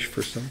fish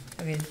for some.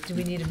 Okay, do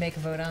we need to make a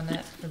vote on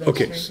that for those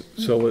Okay, 3?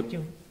 so,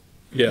 Do-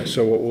 yeah,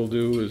 so what we'll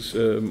do is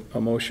a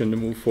motion to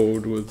move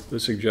forward with the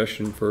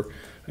suggestion for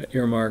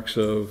earmarks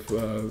of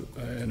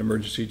an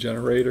emergency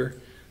generator,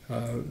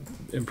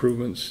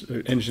 improvements,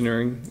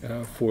 engineering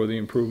for the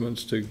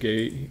improvements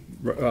to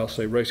I'll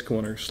say Rice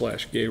Corner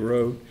 / Gay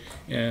Road,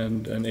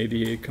 and an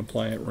ADA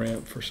compliant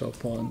ramp for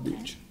South Pond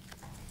Beach.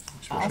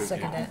 I'll Especially if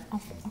second you- that,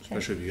 Okay.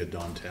 Especially if you get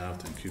Don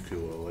Taft and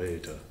QQOA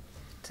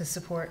to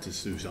support. to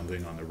do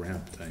something on the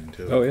ramp thing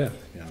too. Oh, yeah,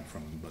 You know,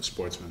 from a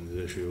sportsman's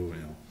issue,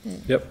 you know.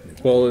 yep,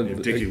 well,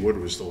 If Dickie Wood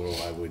was still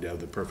alive, we'd have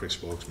the perfect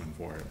spokesman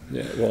for it.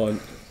 yeah, well,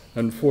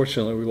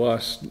 unfortunately, we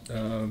lost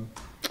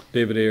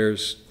David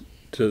Ayers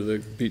to the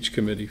beach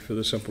committee for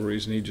the simple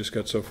reason he just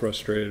got so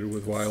frustrated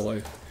with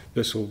wildlife.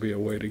 This will be a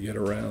way to get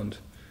around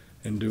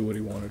and do what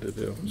he wanted to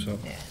do, so,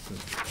 Yeah.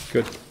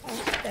 good.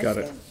 That's Got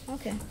it. good.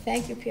 Okay,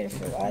 thank you, Peter,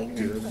 for all your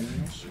input. Do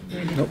we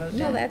need to Nope. vote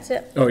No, that? that's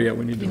it. Oh, yeah,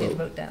 we need We to need to vote.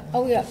 vote that one.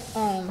 Oh, yeah,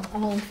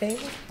 all in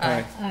favor?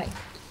 Aye. Aye.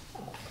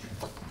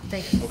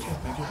 Thank you.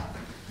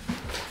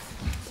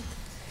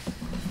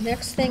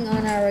 Next thing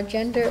on our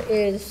agenda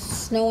is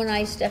snow and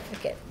ice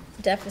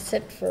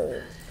deficit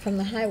from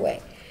the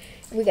highway.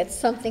 We got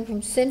something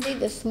from Cindy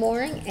this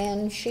morning,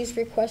 and she's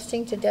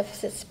requesting to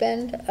deficit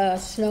spend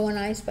snow and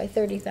ice by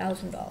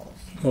 $30,000.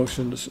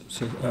 Motion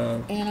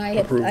to And I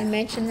approve.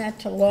 mentioned that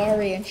to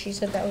Laurie, and she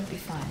said that would be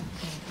fine.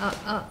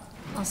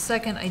 I'll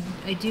second,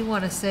 I do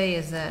want to say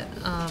is that,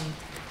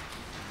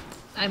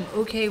 I'm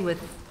okay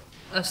with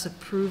us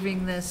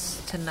approving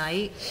this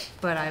tonight,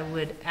 but I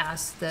would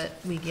ask that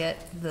we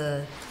get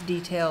the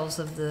details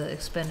of the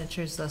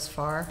expenditures thus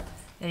far,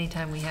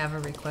 anytime we have a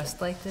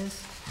request like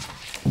this.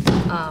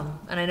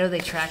 And I know they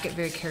track it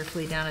very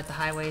carefully down at the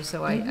highway,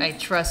 so I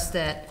trust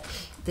that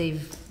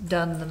they've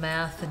done the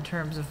math in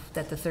terms of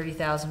that the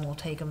 30,000 will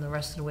take them the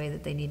rest of the way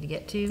that they need to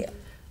get to.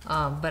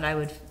 But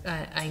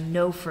I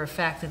know for a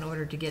fact in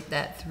order to get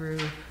that through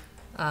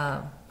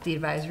the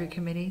advisory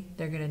committee,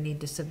 they're gonna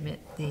need to submit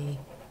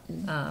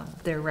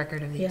their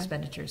record of the Yeah.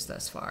 expenditures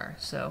thus far,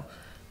 so,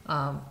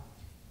 I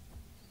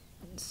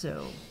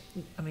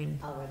mean,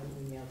 I'll write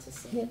an email to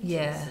Cindy.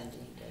 Yeah. Cindy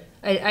and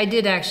Dave. I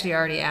did actually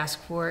already ask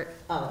for it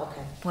Oh,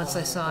 okay. once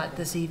I saw it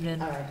this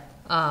evening. All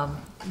right.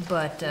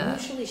 But,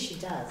 Usually she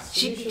does.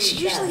 she does.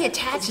 usually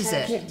attaches This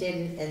time it. She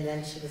didn't, and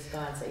then she was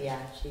gone, so yeah,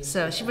 she.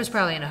 so she was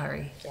probably in a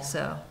hurry, Yeah.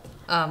 so.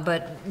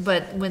 But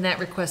when that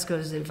request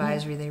goes to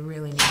advisory, they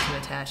really need to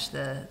attach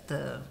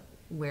the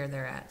where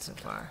they're at so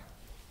far.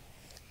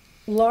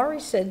 Laurie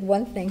said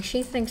one thing,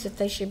 she thinks that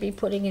they should be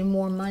putting in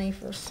more money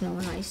for snow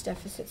and ice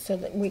deficits so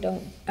that we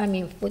don't, I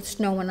mean, with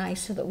snow and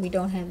ice, so that we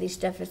don't have these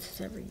deficits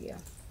every year.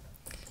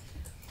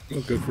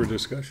 Well, good for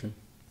discussion.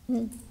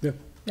 Yeah.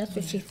 That's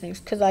what she thinks,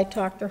 because I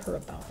talked to her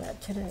about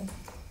that today.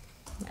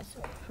 That's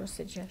what her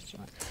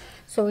suggestion was.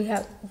 So we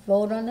have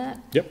vote on that?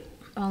 Yep.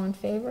 All in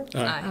favor?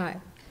 Aye.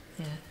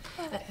 Yeah.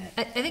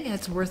 I think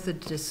that's worth a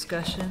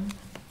discussion.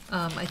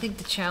 I think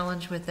the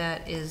challenge with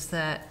that is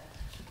that,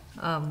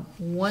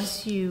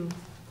 once you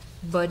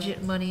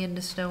budget money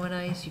into snow and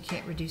ice, you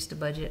can't reduce the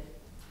budget.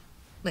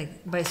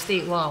 Like, by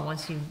state law,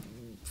 once you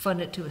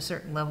fund it to a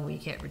certain level, you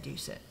can't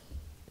reduce it.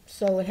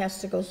 So it has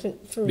to go through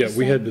the Yeah,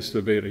 we had same- this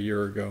debate a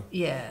year ago.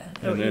 Yeah,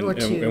 And or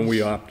two. and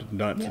we opted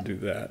not to Yeah. do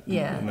that.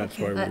 Yeah. And that's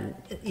why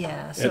we,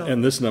 Yeah, so.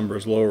 and this number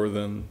is lower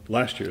than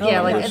last year's. Yeah,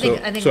 like, number.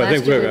 I think So last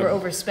year we we're- were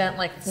overspent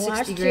like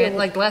Last 60 year grand, was-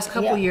 like the last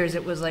couple yeah. years,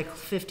 it was like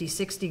 50,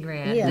 60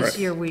 grand. Yeah. This Right.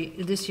 year,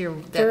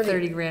 that 30.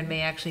 30 grand may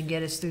actually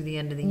get us through the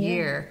end of the Yeah.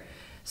 year.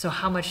 So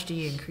how much do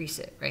you increase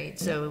it, right?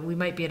 So we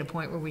might be at a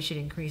point where we should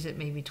increase it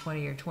maybe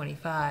 20 or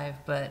 25,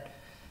 but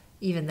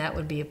even that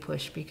would be a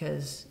push,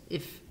 because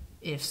if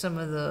some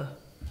of the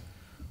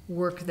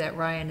work that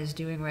Ryan is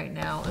doing right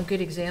now, a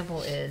good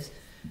example is,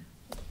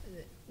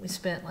 we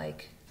spent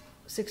like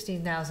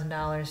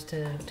 $16,000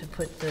 to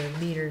put the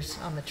meters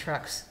on the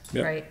trucks,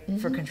 Yep. right?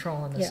 For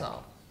controlling the Yeah.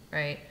 salt,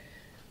 right?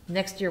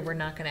 Next year, we're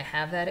not gonna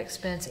have that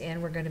expense,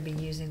 and we're gonna be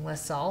using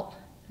less salt.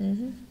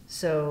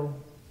 So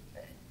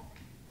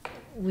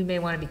we may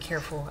wanna be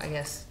careful, I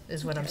guess,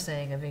 is what I'm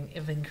saying,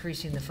 of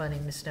increasing the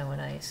funding to snow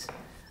and ice.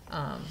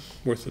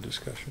 Worth the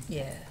discussion.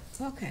 Yeah,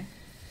 Okay,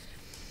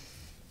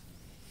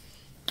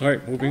 All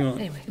right, moving on.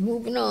 anyway.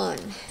 moving on.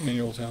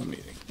 Annual town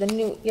meeting. The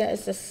new, yeah,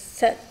 it's a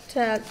set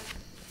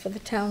for the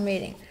town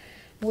meeting.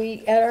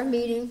 We, at our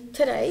meeting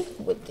today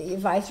with the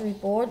advisory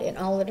board and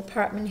all the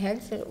department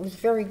heads, it was a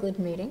very good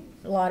meeting.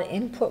 A lot of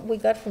input we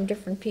got from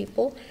different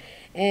people.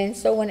 And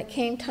so when it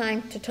came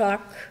time to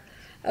talk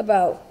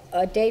about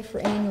a date for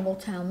annual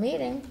town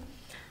meeting,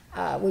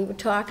 we were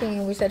talking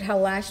and we said how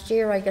last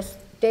year, I guess,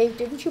 Dave,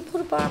 didn't you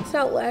put a box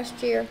out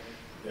last year?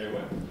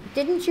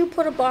 Didn't you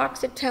put a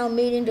box at town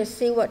meeting to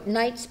see what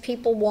nights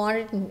people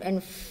wanted,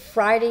 and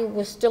Friday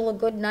was still a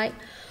good night?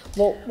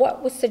 Well,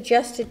 what was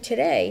suggested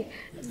today,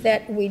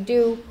 that we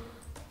do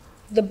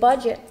the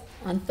budget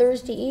on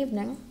Thursday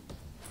evening,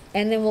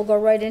 and then we'll go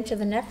right into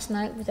the next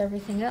night with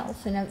everything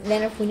else, and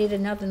then if we need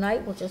another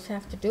night, we'll just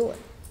have to do it.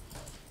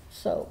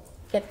 So,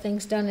 get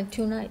things done in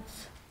 2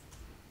 nights.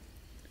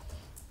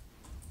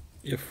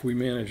 If we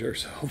manage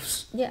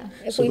ourselves. Yeah,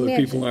 if So we that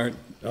manage people it. aren't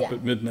up Yeah.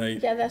 at midnight.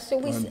 Yeah, that's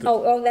what we,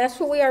 on that's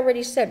what we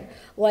already said.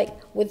 Like,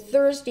 with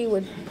Thursday,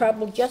 we'd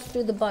probably just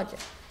do the budget,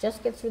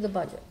 just get through the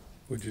budget.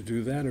 Would you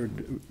do that, or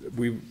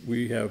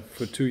we have,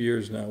 for 2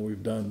 years now,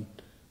 we've done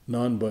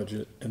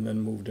non-budget and then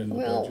moved into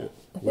Well, budget?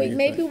 What do you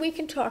maybe think? we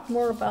can talk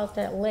more about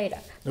that later.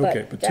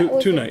 Okay, but that two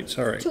was two the- nights,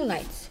 all right. 2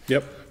 nights.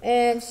 Yep,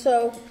 And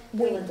so,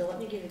 we, Linda, let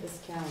me give you this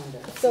calendar.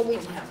 So we- You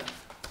can have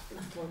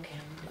a full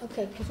calendar.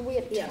 okay, because we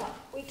had, Yeah.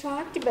 we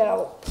talked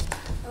about,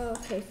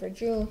 okay, for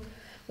June,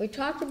 we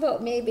talked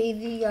about maybe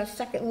the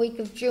second week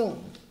of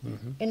June.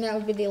 And that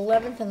would be the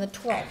 11th and the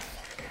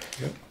 12th.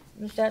 yep.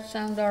 Does that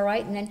sound all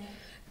right? And then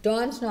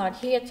Dawn's not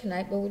here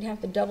tonight, but we'd have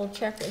to double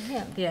check with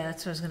him. Yeah,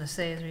 that's what I was gonna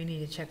say, is we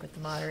need to check with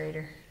the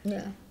moderator.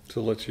 Yeah,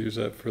 So let's use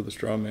that for the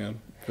straw man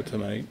for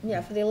tonight.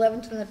 yeah, for the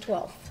 11th and the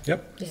 12th.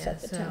 Yep, To Yeah,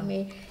 set the so- town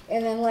meeting.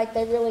 And then like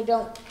they really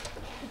don't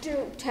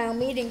do town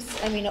meetings,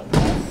 I mean,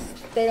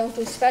 they don't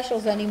do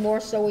specials anymore,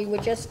 so we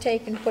would just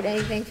take and put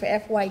anything for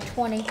FY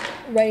 '20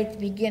 right at the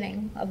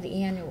beginning of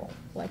the annual,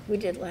 like we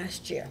did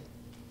last year.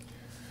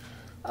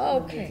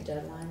 Okay.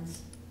 Deadlines.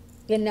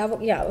 And now,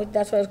 yeah,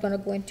 that's what I was gonna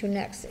go into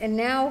next. And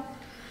now,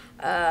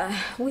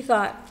 we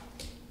thought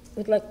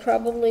we'd like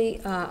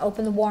probably,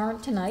 open the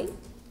warrant tonight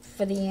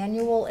for the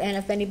annual, and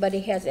if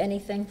anybody has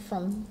anything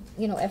from,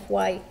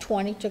 FY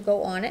 '20 to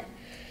go on it.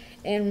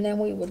 And then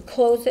we would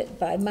close it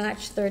by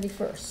March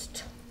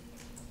 31st.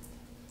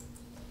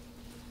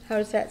 How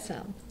does that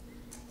sound?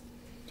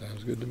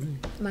 sounds good to me.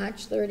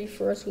 March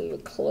 31st, we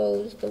would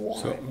close the So,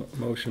 warrant.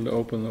 motion to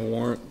open the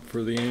warrant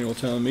for the annual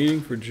town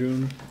meeting for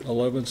June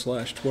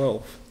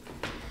 11/12.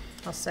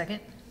 I'll second.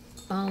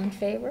 All in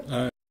favor?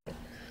 Aye.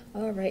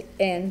 All right,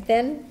 and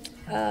then,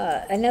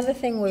 another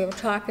thing we were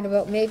talking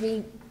about,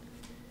 maybe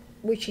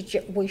we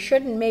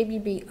shouldn't maybe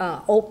be,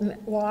 open,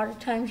 a lot of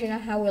times, you know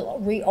how we'll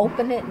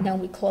reopen it and then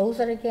we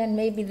close it again?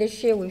 Maybe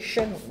this year we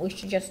shouldn't, we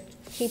should just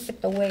keep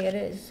it the way it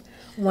is,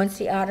 once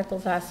the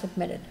articles are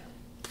submitted.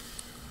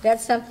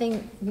 That's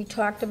something we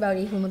talked about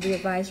even with the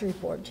advisory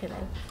board today.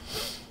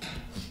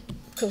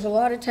 Because a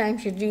lot of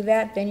times you do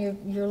that, then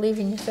you're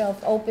leaving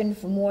yourself open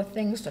for more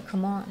things to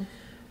come on.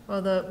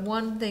 Well, the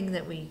one thing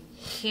that we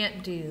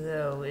can't do,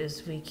 though,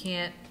 is we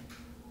can't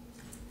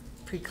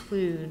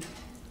preclude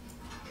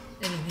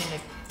anything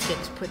that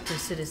gets put to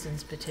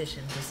citizens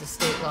petition, because the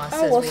state law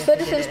Oh, says well, we have to get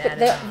citizens, it but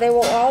added on. they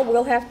will all,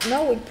 we'll have,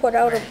 no, we put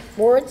out a Right.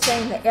 word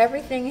saying that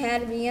everything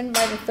had to be in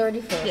by the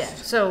 31st. Yeah,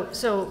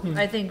 so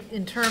I think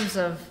in terms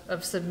of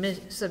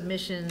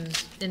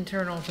submissions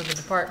internal to the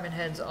department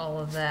heads, all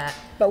of that,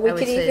 But we I would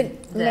could say even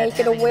that make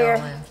it having aware-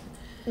 all in.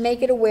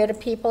 Make it aware to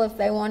people, if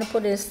they want to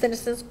put it as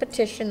citizens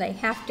petition, they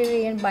have to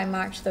be in by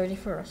March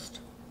 31st.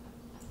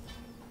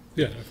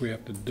 Yeah, if we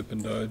have to dip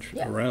and dodge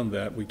Yeah. around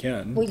that, we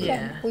can. We but-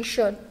 can, Yeah. we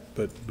should,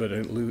 But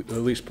at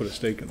least put a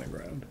stake in the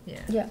ground. Yeah.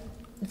 yeah,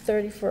 the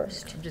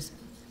 31st.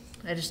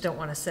 I just don't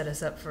wanna set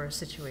us up for a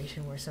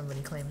situation where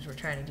somebody claims we're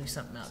trying to do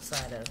something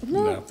outside of.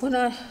 No, No. we're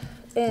not,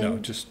 No,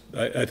 and, just,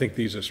 I think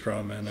these are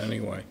straw men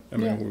anyway. I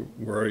Yeah. mean,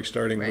 we're already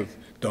starting Right. with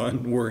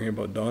Don, worrying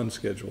about Don's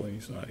scheduling,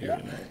 he's not here Yeah.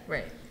 tonight.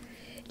 Right,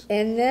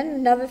 and then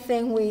another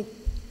thing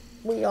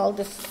we all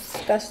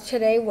discussed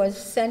today was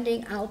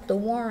sending out the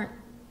warrant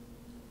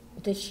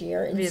this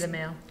year. via the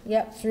mail.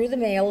 Yep, through the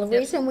mail. The Yep.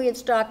 reason we had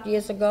stopped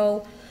years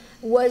ago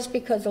was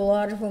because a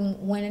lot of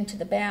them went into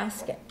the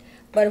basket.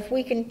 But if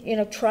we can,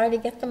 try to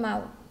get them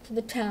out to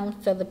the town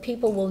so the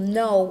people will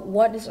know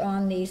what is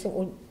on these, it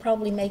will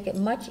probably make it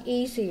much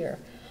easier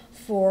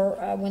for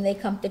when they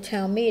come to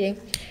town meeting.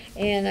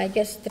 And I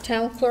guess the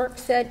town clerk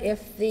said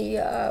if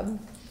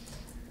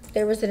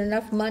there wasn't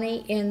enough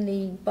money in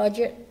the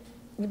budget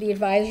with the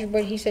advisory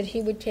board, he said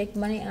he would take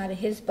money out of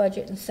his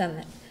budget and send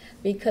it.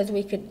 Because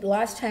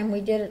last time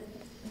we did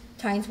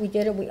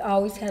it, we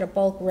always had a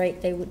bulk rate,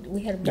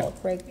 we had a bulk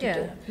rate to do Yeah,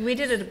 it. we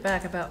did it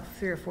back about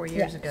 3 or 4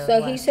 years Yeah, ago.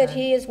 so he last said time.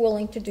 he is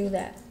willing to do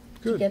that,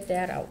 to Good. get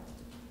that out.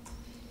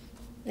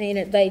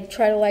 And they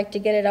try to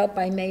get it out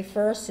by May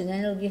 1st, and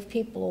then it'll give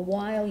people a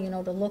while,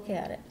 to look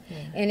at it. Yeah.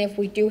 And if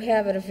we do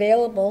have it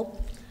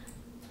available,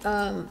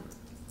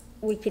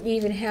 we could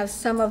even have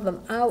some of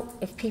them out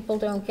if people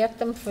don't get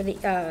them for the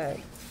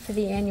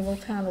annual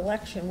town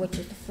election, which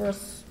is the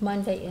first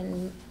Monday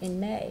in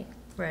May.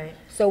 Right.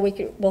 So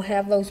we'll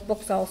have those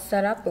books all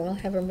set up and we'll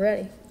have them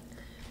ready.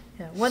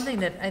 Yeah, one thing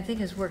that I think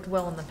has worked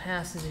well in the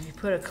past is if you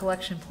put a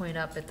collection point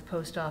up at the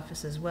post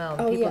office as well,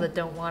 the Oh, people yeah. that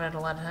don't want it, a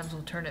lot of times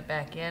will turn it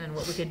back in, and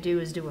what we could do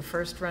is do a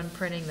first run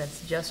printing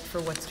that's just for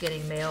what's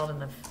getting mailed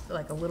and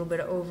like a little bit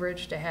of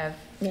overage to have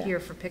Yeah. here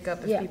for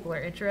pickup if Yeah. people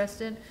are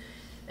interested,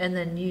 and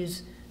then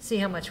see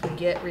how much we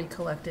get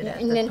recollected at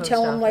the And then post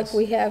tell them like office.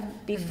 we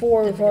have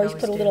before, then we've we always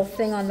always put a do. little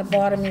thing on the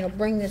bottom,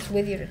 bring this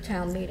with you to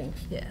town meetings,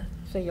 Yeah,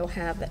 so you'll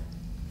have it.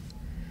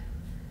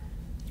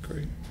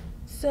 Great,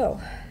 So,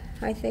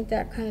 I think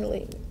that kind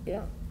of,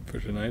 yeah, for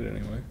tonight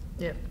anyway.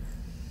 yep,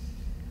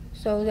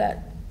 so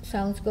that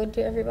sounds good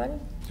to everybody?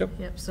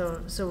 yep,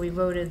 so we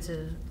voted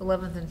to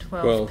 11th and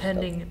 12th.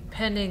 12th,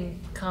 pending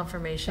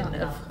confirmation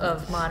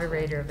of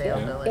moderator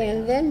availability.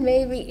 And then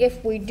maybe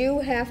if we do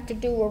have to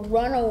do a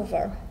run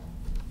over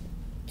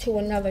to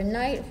another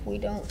night, if we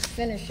don't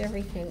finish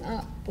everything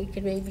up, we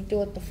could maybe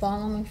do it the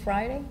following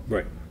Friday,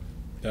 Right,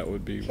 that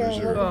would be Carol, what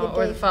reserved.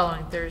 Or the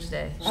following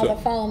Thursday. or the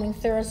So- following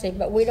Thursday,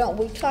 but we don't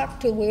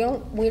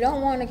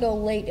want to go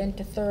late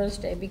into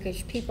Thursday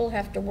because people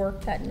have to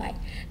work that night.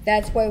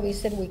 That's why we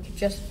said we could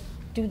just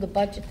do the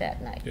budget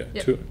that night. Yeah,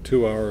 Yep.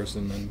 2 hours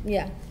and then,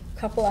 Yeah,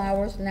 couple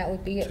hours and that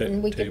would be it,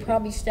 and we could Table.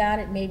 probably start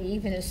at maybe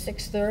even at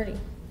 6:30.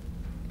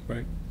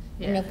 right,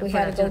 And Yeah, if we we're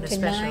had not to go doing a to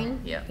special, 9,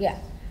 Yeah, yeah,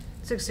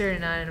 6:30 to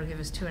 9, it'll give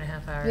us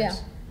 2.5 hours. yeah,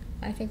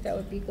 I think that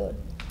would be good.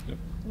 Yep.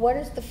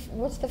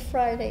 What's the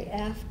Friday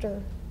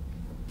after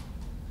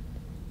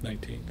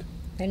 19th.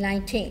 the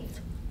 19th?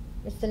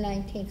 It's the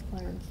 19th,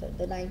 Clarence said,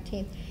 the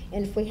 19th,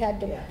 and if we had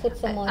to Yeah. put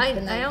some on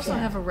the 19th. I also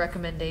have a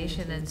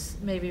recommendation, and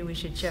maybe we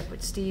should check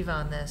with Steve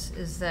on this,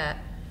 is that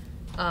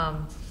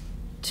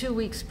 2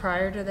 weeks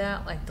prior to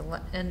that, like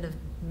the end of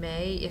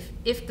May,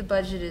 if the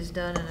budget is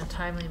done in a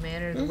timely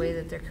manner, the way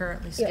that they're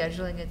currently Yeah.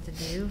 scheduling it to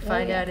do,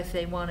 find yeah. out if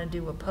they want to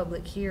do a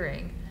public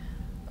hearing,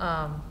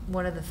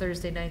 one of the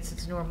Thursday nights,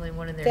 it's normally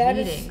one of their That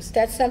is- meetings.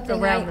 That's something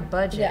around the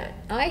budget. Yeah,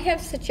 I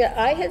had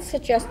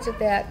suggested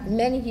that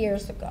many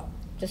years ago,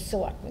 to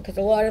Selectmen, because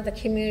a lot of the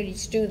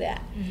communities do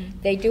that. Mm-hmm.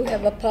 They do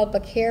have a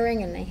public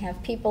hearing, and they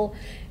have people,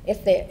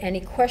 if there are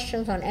any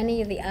questions on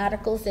any of the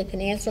articles, they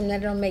can answer them,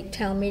 then it'll make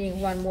town meeting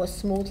run more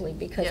smoothly,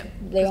 because Yep.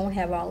 they don't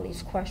have all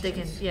these They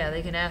questions. can,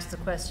 they can ask the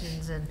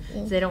questions, and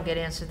if they don't get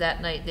answered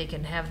that night, they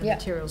can have the Yeah.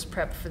 materials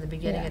prepped for the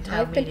beginning Yeah, of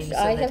town meeting, so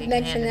I that have they can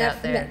hand mentioned it that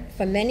out there.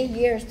 for many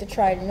years to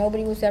try, and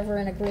nobody was ever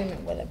in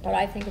agreement with it, but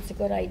I think it's a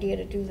good idea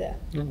to do that.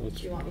 No, let's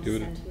Do you want me do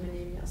to it. send him an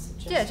email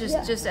suggestion?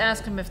 Yeah, just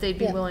ask them if they'd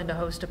be Yeah. willing to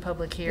host a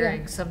public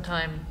hearing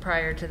sometime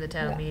prior to the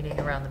Yeah. town meeting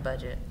around the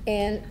budget.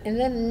 And then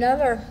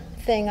another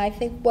thing, I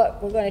think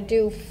what we're gonna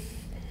do,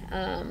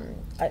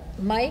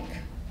 Mike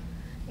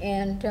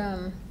and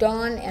Don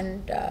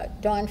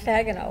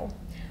Fagino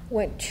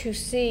went to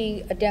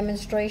see a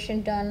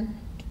demonstration done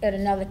at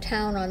another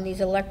town on these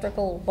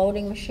electrical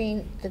voting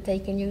machines that they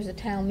can use at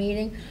town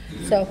meeting.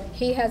 So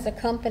he has a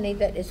company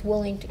that is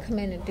willing to come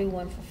in and do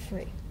one for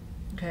free.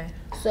 Okay,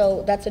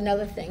 So that's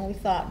another thing, we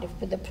thought, if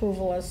with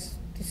approval as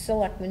the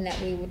selectmen, that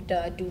we would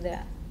do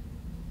that.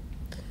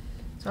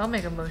 So I'll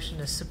make a motion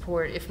to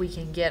support if we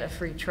can get a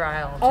free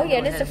trial. to Oh, go yeah,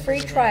 ahead it's a and free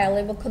bring it in. trial,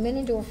 they will come in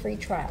and do a free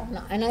trial,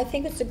 and I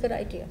think it's a good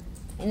idea.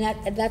 And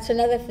that's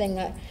another thing,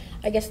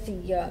 I guess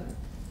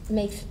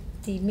makes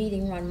the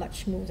meeting run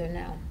much smoother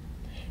now.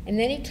 And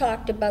then he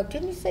talked about,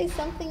 didn't he say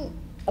something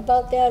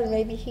about that, or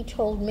maybe he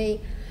told me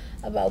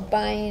about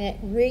buying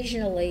it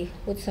regionally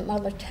with some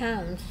other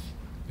towns?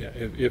 Yeah,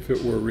 if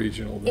it were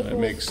regional, If then it it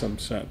was- makes some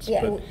sense.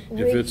 yeah, But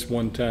re- if it's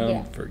one yeah.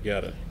 town,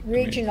 forget it. I mean,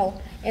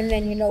 Regional, and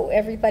then,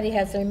 everybody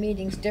has their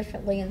meetings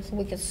differently, and so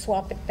we could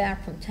swap it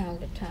back from town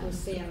to With town.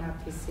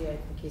 CMRPC, I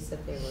think he said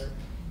there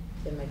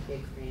might be a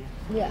grant.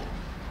 Yeah,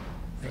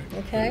 right.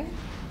 okay?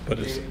 But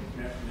it's,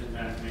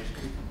 Madam Mayor,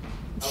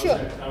 Sure.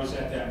 I was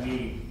at that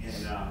meeting, and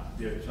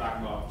they were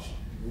talking about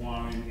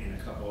Warren and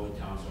a couple other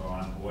towns are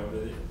on board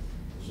with it,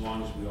 as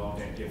long as we all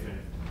get different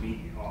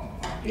meeting,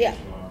 Yeah.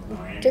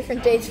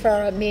 Different dates for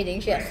our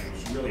meetings, yes. It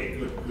was really a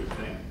good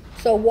thing.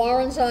 So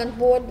Warren's on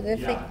board with the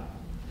thing? Yeah,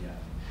 yeah.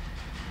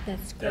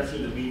 That's good. That's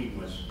where the meeting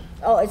was.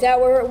 Oh, is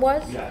that where it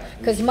was? Yeah.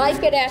 Because Mike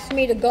had asked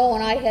me to go,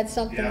 and I had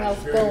something Yeah, it else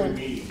was a very good going.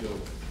 meeting,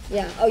 too.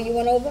 Yeah, oh, you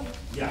went over?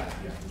 Yeah, it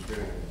was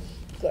very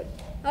good. Good.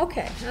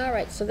 Okay, all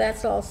right, so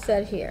that's all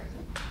set here.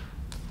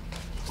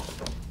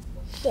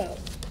 So,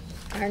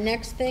 our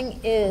next thing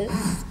is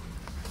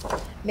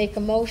make a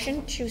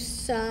motion to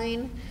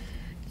sign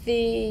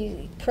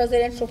the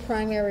presidential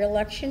primary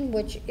election,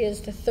 which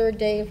is the 3rd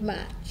day of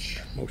March.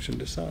 motion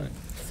to sign.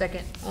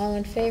 Second. All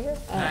in favor?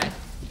 Aye.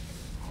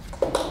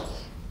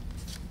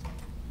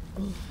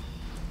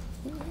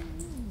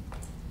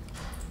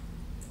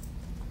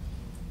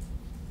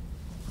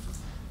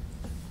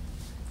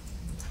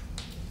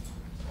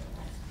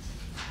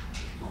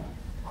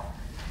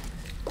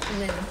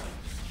 And then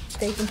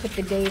they can put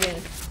the date in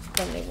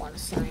when they want to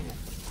sign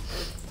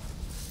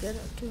it. Get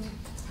it to 'em.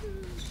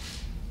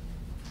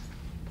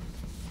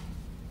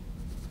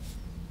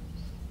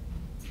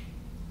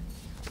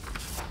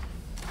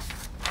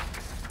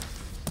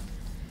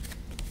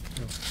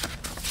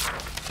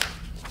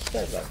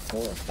 Got about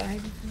 4 or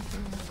 5.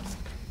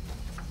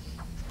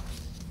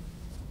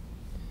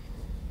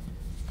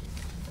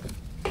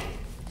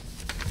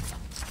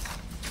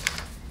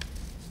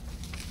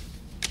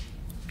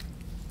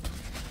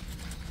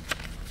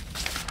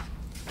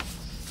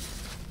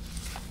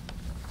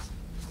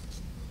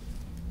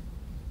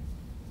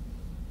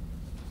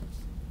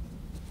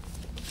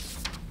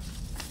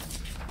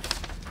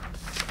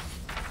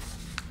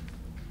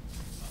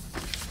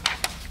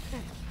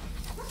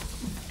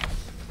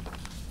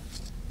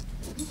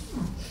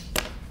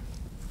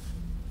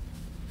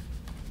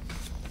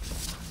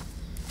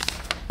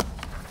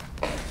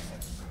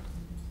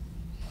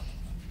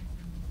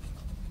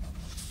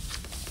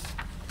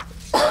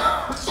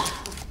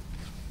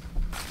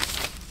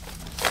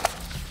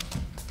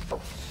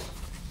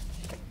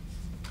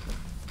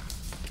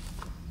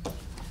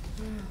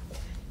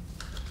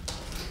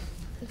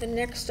 The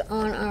next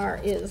on our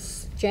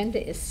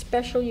agenda is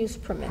special use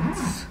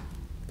permits.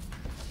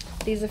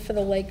 These are for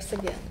the lakes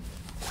again.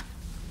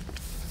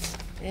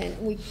 And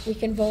we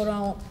can vote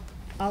all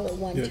at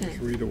one Yeah, just time.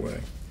 read away.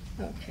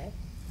 Okay.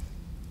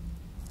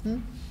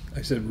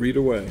 I said read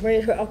away.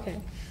 Ready for, okay.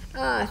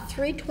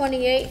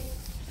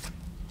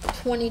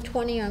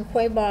 3/28/2020 on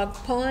Quabog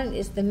Pond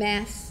is the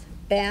Mass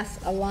Bass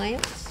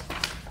Alliance.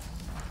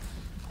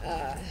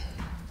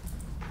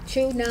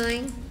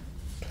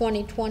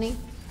 2/9/2020,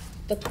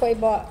 the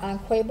Quabog, on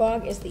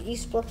Quabog is the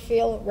East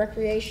Brookfield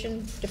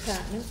Recreation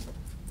Department.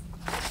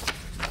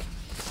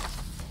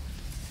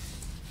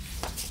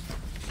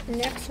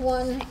 Next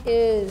one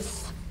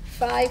is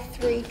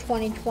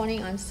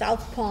 5/3/2020 on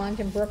South Pond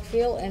in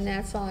Brookfield, and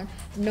that's from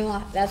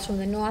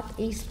the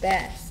Northeast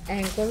Bass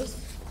Anglers.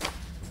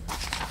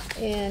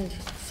 And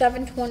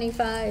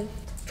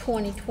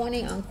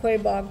 7/25/2020 on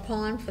Quabog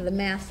Pond for the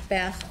Mass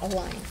Bass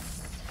Alliance.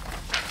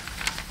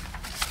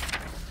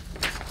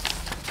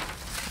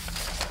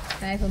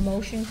 Can I have a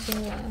motion to,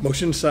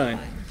 Motion sign.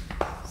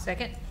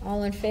 Second?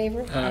 all in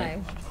favor? Aye.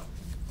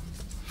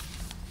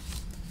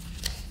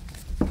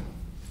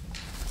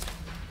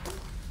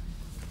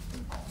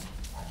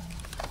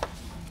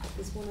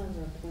 There's one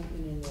other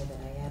appointment in there that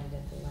I added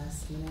at the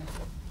last minute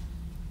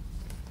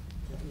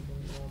that we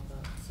didn't know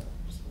about, so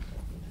I just want to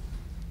let you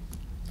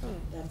know.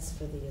 That's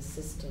for the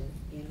assistant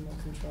animal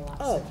control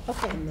officer. Oh,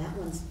 okay. And that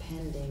one's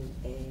pending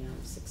a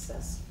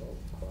successful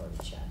quality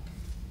check.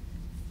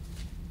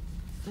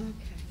 Okay.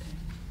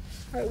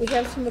 All right, we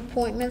have some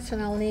appointments,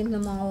 and I'll name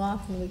them all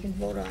off, and we can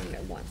vote on them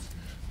at once.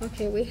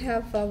 Okay, we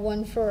have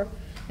one for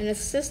an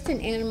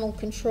assistant animal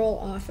control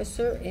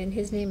officer, and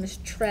his name is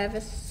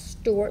Travis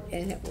Stewart,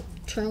 and it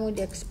term would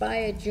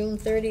expire June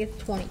 30th,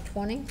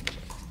 2020.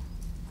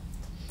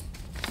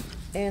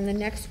 And the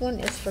next one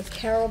is for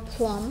Carol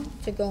Plum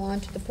to go on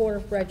to the Board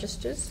of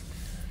Registers,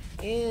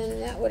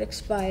 and that would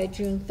expire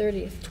June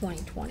 30th,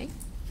 2020.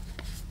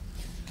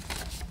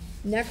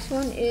 Next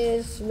one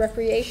is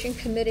Recreation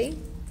Committee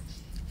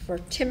for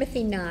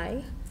Timothy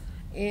Nye,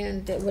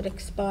 and it would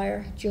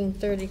expire June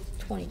 30th,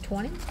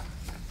 2020.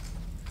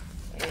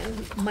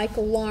 and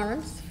Michael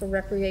Lawrence for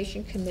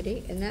Recreation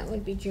Committee, and that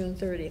would be June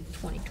 30th,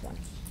 2020.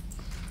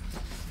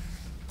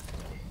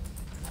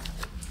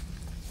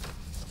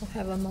 We'll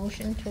have a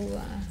motion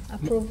to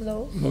approve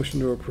those Motion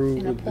to approve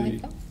and with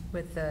appoint the, them.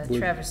 With With-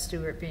 Travis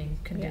Stewart being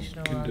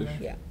conditional on the,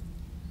 Condition. Yeah.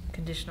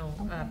 conditional,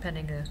 Okay.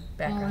 pending the All in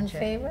background check.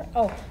 favor?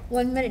 Oh,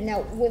 1 minute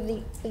now, with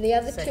the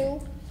other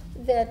Second. two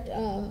that,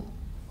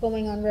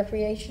 going on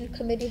Recreation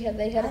Committee, have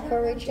they had a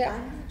query check?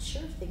 I'm not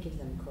sure if they give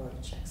them quality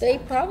checks. They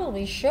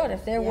probably should,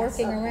 if they're Yes,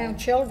 working okay. around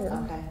children.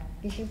 Okay,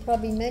 You should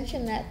probably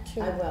mention that I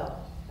will,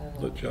 I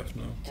will. let Jeff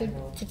know. to, I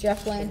will to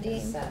Jeff get that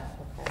Landine. set up,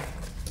 okay.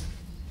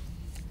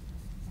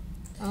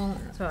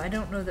 So I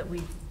don't know that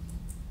we've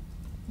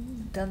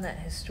done that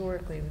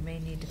historically. We may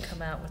need to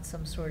come out with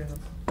some sort of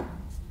a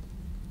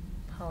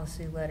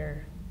policy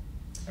letter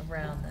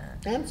around that.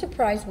 I'm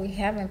surprised we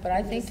haven't, but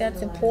I think that's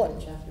Send a letter to important.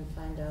 Jeff and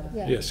find out if-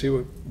 Yeah. Yeah, see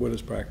what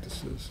his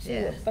practice is.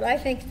 Yeah. But I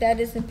think that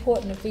is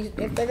important.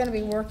 If they're gonna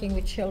be working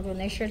with children,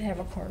 they should have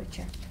a query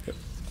check. Yep.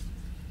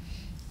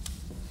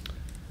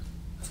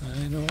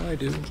 I know I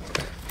do.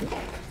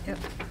 Yep.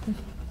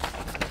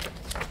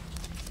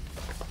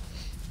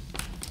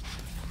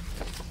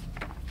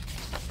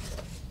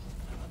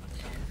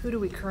 Who do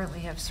we currently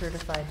have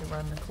certified to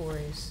run the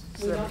quarries?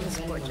 So We that don't we can have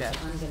support anyone,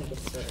 Jeff? I'm gonna get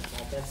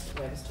certified, that's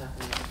what I was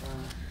talking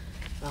with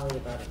Holly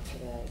about it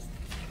today.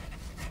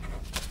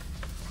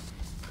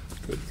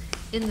 Good.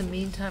 In the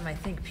meantime, I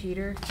think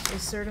Peter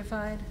is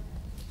certified,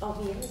 Oh,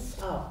 he is,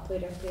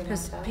 Peter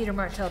because Martell? Peter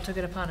Martell took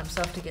it upon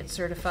himself to get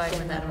certified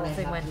when Then that why whole don't I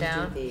thing have went him do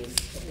down. these?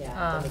 Yeah,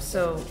 that makes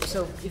So sense.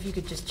 if you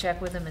could just check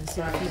with him and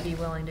see if he'd be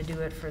willing to do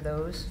it for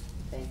those.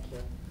 Thank you.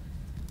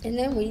 And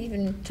then we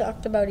even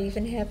talked about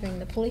even having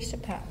the police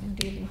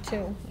department even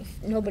too.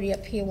 If nobody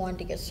up here wanted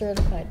to get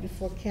certified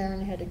before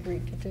Karen had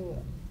agreed to do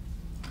it.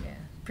 Yeah,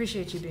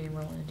 appreciate you being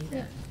willing to do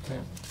that.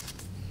 Yeah.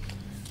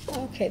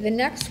 Okay, the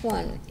next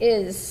one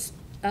is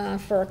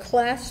for a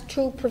Class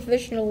 2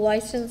 provisional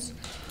license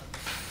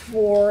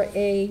for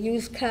a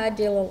used car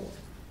dealer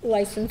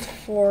license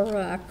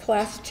for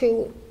Class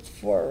 2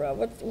 for,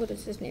 what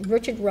is his name?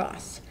 Richard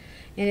Ross.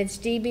 And it's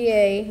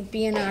DBA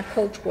B&R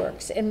Coach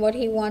Works. And what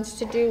he wants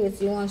to do is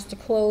he wants to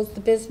close the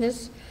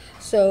business,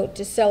 so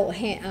to sell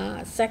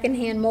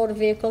secondhand motor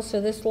vehicles, so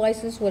this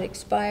license would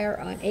expire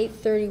on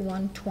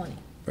 8/31/20.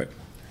 Right.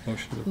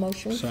 Motion to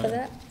Motion for sign.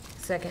 that?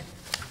 Second.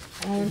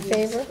 All in He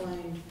favor?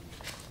 explained-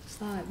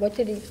 What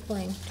did he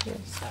explain to you?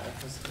 Sorry, I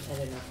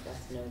didn't know if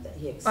that's know that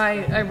he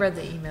explained. I read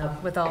the email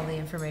with all the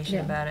information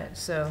Yeah. about it,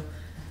 so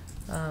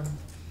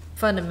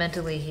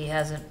fundamentally, he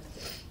hasn't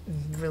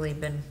really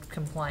been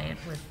compliant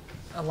with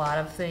a lot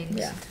of things.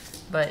 Yeah.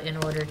 But in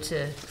order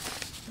to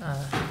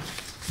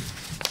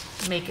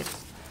make it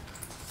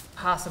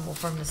possible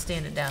for him to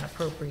stand it down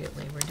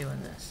appropriately, we're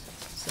doing this,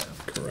 so.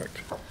 Correct.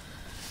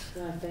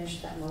 You wanna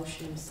finish that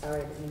motion? I'm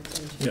sorry, I didn't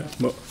finish Yeah,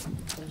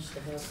 finish the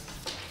vote.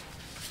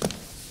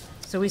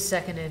 So we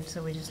seconded,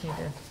 so we just need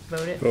to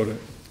vote it? vote it.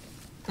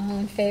 All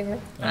in favor?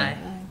 Aye.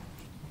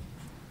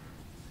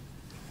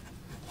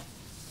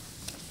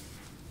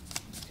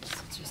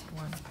 It's just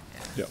one,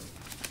 yeah. Yep.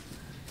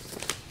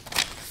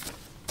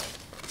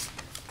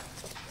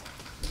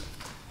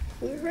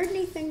 We heard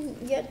anything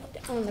yet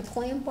on the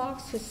claim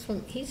box? It's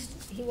from, he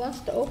wants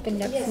to open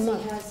next Yes,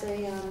 month. he has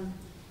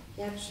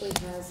he actually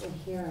has a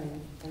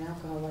hearing, an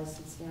alcohol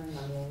license hearing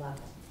on the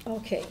 11th.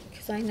 Okay,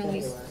 because I know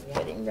he's February, yeah.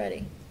 getting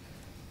ready.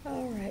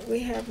 All right, we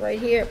have right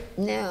here,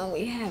 now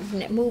we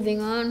have, moving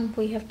on,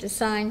 we have to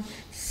sign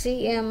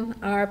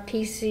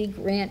CMRPC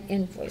grant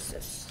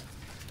invoices.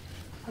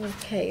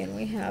 Okay, and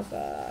we have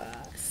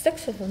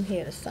 6 of them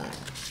here to sign.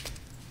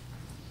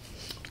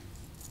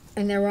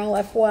 And they're all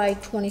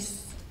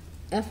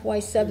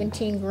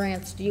FY17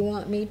 grants. Do you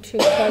want me to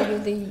tell you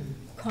the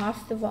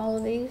cost of all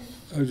of these?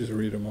 I'll just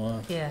read them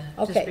off. Yeah,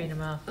 just Okay. read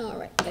them off. All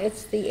right,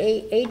 it's the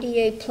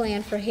ADA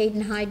plan for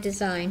Hayden High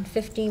Design,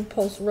 15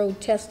 Post Road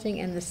testing,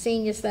 and the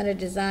Senior Center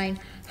Design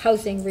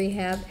Housing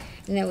Rehab,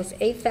 and that was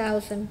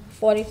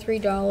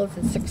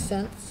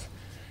 $8,043.06.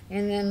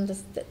 And then the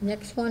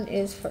next one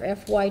is for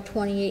FY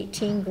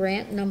 2018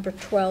 grant number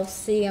 12,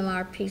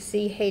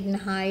 CMRPC Hayden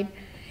Hyde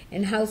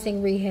and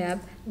Housing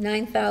Rehab,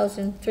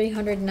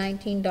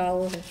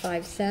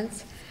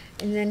 $9,319.05.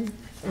 And then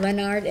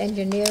Leonard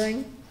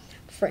Engineering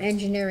for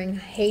engineering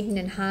Hayden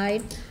and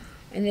Hyde,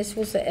 and this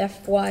was a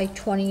FY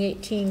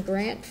 2018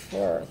 grant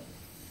for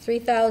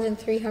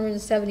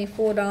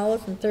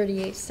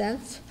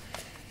 $3,374.38.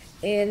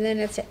 And then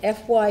it's a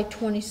FY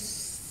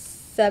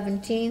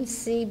 2017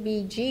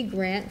 CBG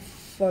grant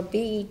for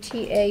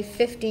BETA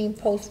 15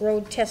 Post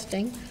Road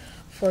testing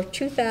for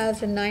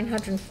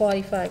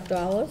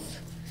 $2,945.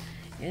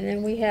 And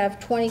then we have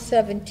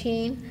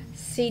 2017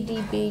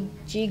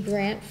 CDBG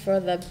grant for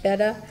the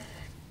Beta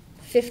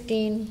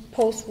 15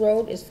 Post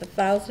Road is the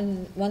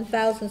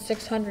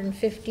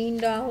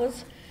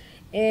 $1,615.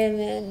 And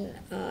then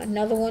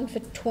another one for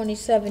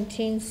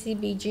 2017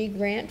 CBG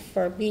grant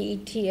for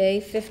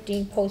BETA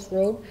 15 Post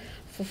Road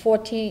for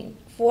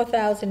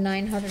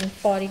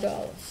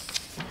 $4,940.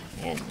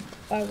 And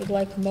I would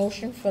like a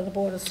motion for the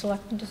Board of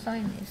Selectmen to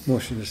sign these.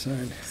 Motion to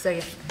sign.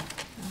 Second.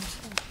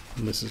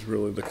 And this is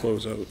really the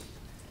closeout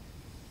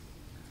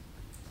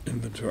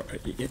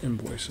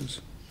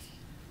invoices.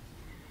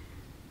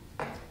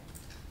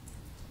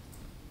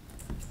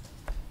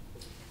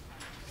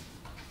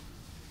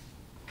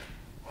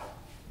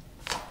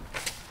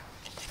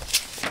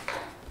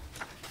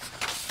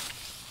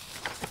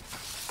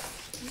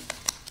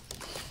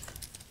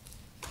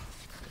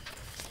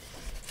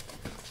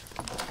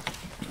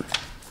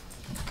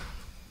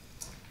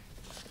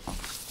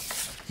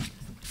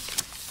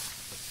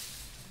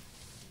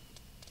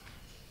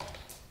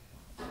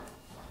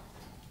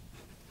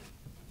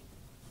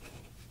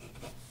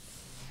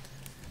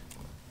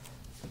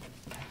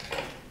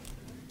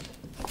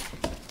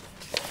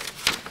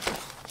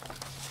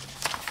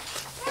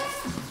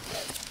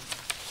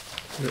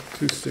 Got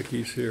two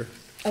stickies here.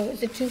 Oh,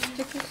 is it two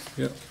stickers?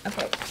 Yep.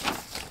 Okay.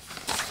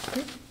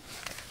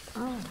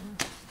 Oh,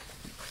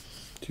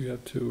 Do you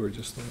have two or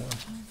just the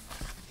one?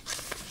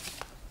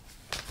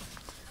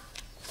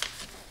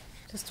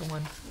 Just the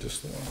one.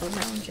 Just the one. oh,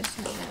 now I'm just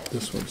not that.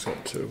 This one's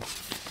got two.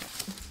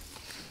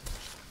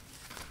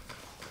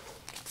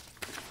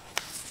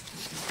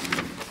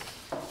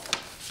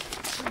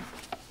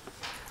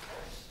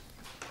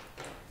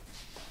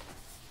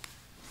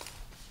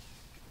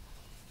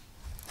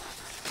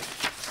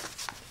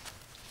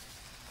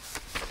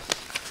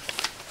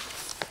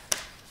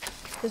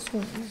 This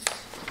one is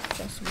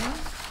just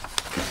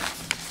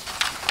one.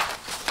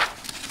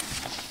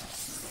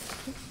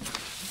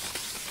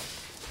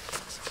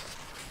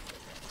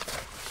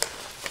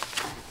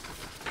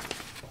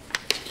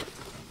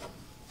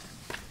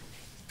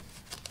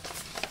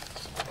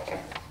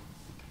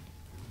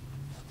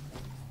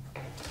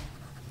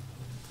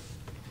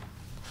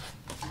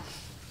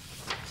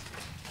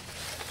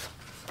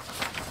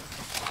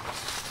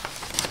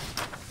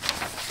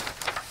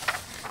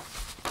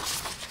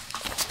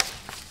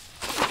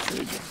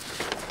 There you go.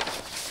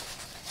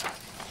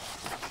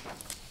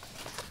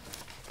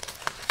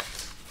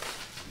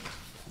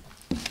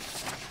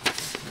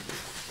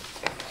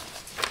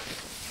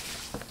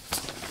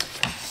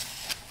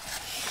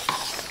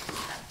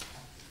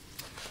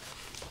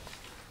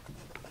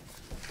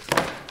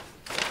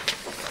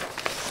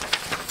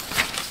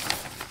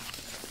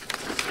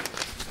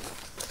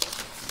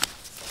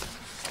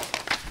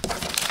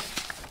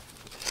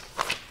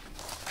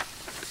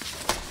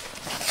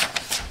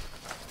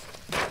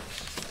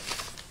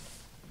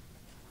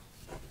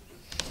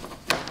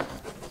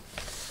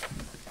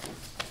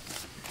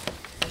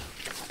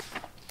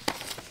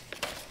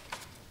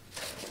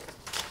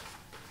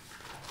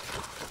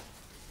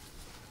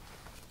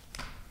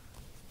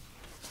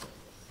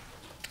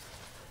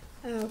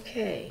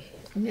 Okay,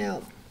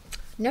 now,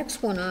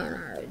 next one on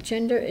our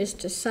agenda is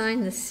to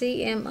sign the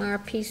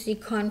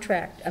CMRPC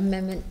contract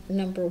amendment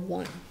number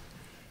 1.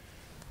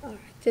 All right,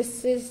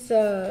 this is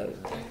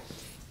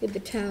with the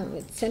town,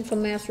 with Central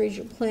Mass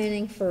Regional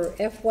Planning for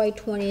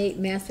FY28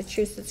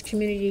 Massachusetts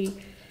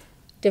Community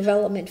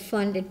Development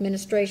Fund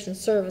Administration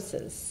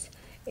Services.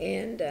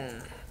 And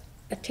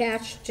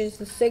attached is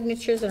the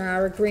signatures in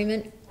our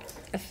agreement,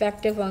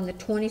 effective on the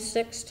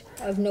 26th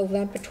of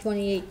November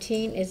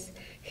 2018, is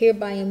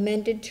hereby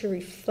amended to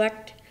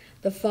reflect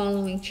the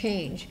following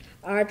change.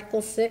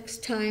 Article 6,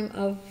 time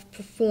of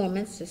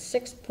performance is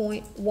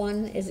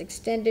 6.1 is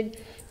extended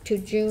to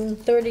June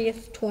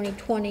 30th,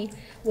 2020,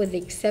 with the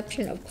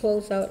exception of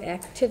closeout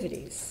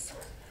activities.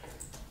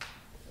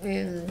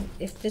 And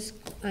if this,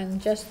 and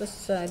just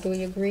this, do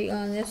we agree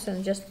on this,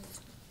 and just,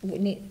 we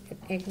need,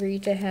 agree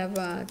to have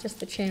just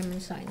the chairman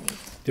sign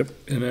these? Yep,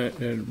 and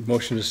a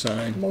motion to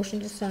sign.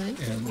 Motion to sign,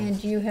 And-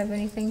 and do you have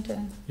anything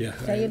to Yeah.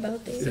 say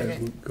about these? Yeah,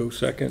 we'll go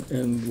second,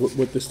 and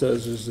what this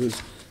does is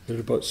there's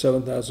about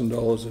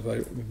 $7,000,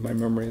 if my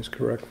memory is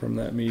correct from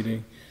that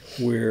meeting,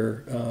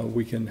 where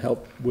we can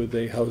help with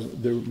a house,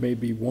 there may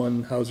be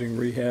one housing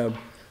rehab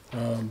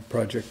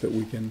project that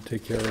we can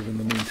take care of in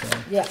the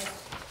meantime. Yeah,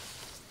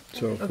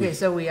 So if Okay, we-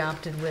 so we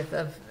opted with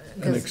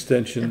an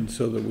extension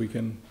so that we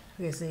can,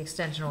 because the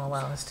extension will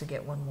allow us to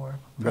get one more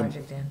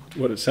project in.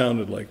 what it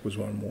sounded like was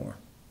one more.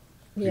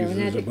 yeah, Because and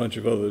there's a that, bunch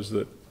of others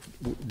that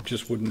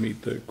just wouldn't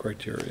meet the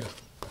criteria.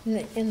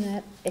 and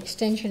that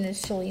extension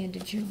is till the end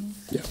of June.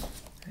 Yeah.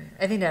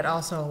 I think that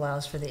also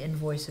allows for the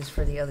invoices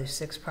for the other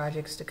 6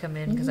 projects to come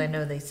in, because I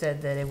know they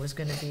said that it was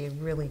gonna be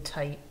really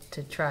tight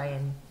to try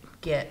and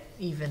get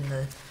even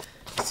the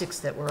 6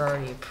 that were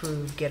already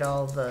approved, get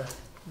all the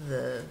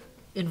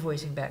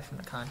invoicing back from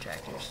the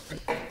contractors.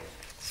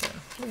 So,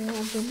 And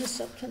I'll bring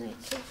this up tonight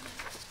too.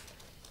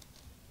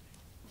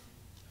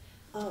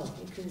 Oh,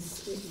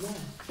 because,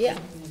 Yeah.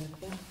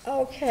 yeah.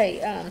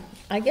 Okay,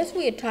 I guess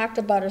we had talked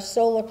about a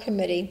solar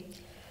committee,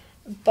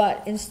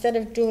 but instead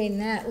of doing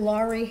that,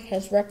 Laurie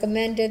has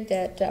recommended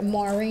that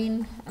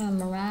Maureen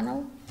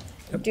Morano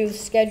do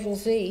Schedule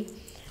Z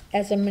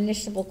as a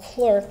municipal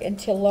clerk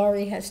until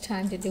Laurie has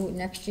time to do it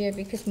next year,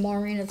 because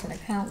Maureen is an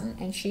accountant,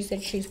 and she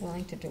said she's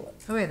willing to do it.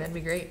 okay, that'd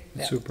be great.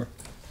 Yeah. Super.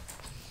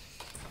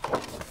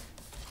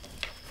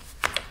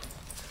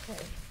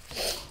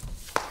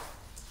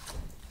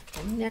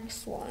 the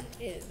next one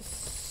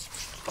is,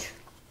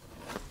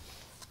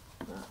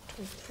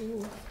 to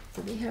approve.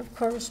 Do we have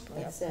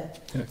correspondence? That's it.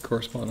 Yeah,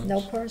 correspondence.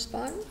 No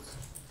correspondence?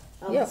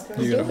 Oh, Yeah, that's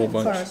we You do got a whole have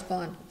bunch.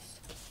 correspondence.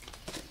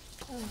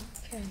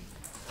 Okay.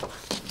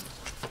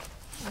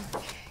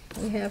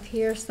 We have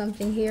here,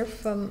 something here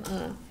from,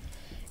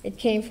 it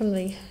came from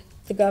the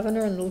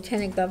governor and the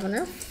lieutenant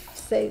governor,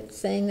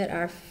 saying that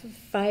our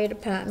fire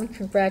department,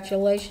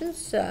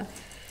 congratulations,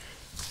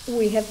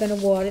 we have been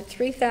awarded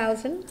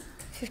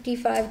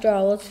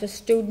 $3,055 for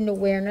student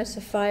awareness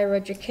of fire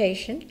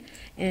education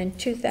and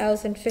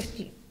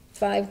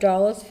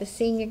 $2,055 for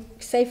senior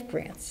safe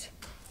grants.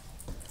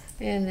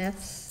 And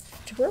that's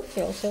to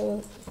Brookfield,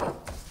 so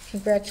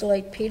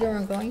congratulate Peter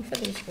on going for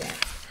these grants.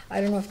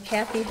 I don't know if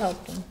Kathy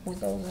helped him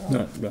with those at all.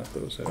 Not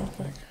those, I don't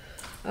think.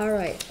 All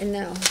right, and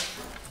now,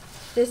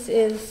 this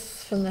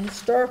is from the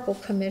Historical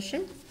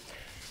Commission.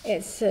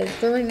 It says,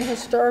 during the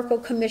Historical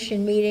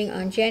Commission meeting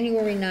on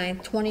January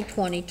 9th,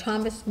 2020,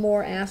 Thomas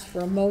Moore asked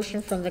for a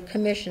motion from the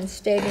commission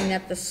stating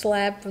that the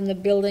slab from the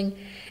building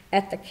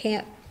at the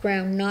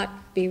campground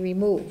not be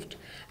removed.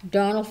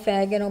 Donald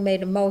Fagino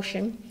made a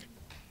motion.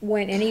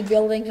 When any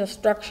buildings or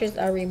structures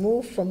are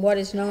removed from what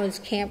is known as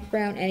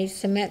campground, any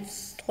cement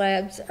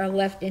slabs are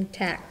left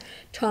intact.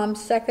 Tom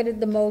seconded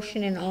the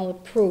motion and all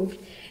approved,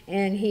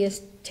 and he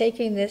is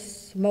taking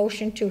this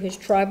motion to his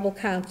tribal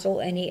council,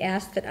 and he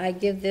asked that I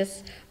give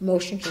this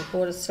motion to the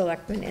Board of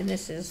Selectmen, and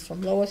this is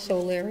from Lois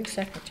O'Leary,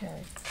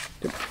 Secretary.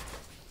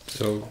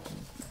 So,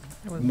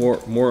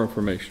 more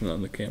information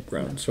on the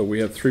campground. So we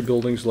have 3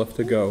 buildings left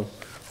to go,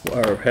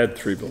 or had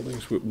 3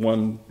 buildings.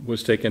 One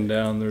was taken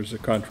down, there's a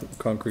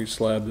concrete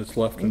slab that's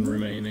left and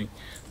remaining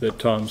that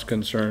Tom's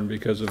concerned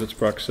because of its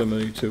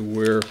proximity to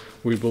where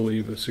we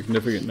believe a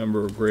significant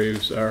number of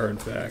graves are, in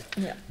fact,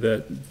 Yeah.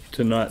 that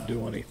to not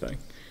do anything.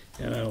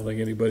 And I don't think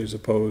anybody's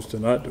opposed to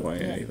not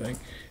doing anything.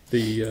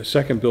 The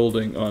second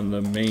building on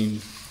the main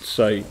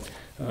site,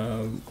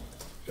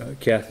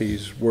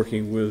 Kathy's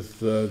working with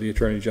the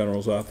Attorney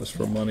General's office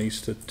for monies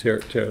to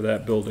tear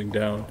that building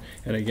down.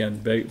 And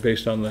again,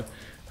 based on the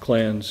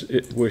clans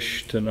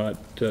wish to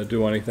not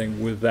do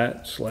anything with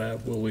that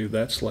slab, we'll leave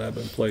that slab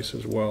in place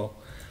as well.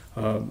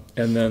 And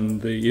then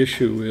the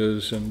issue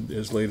is, and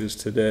as late as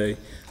today,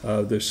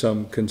 there's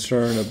some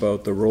concern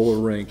about the roller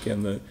rink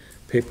and the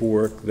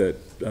paperwork that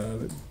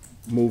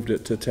moved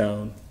it to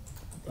town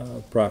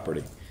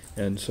property.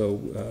 And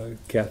so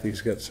Kathy's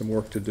got some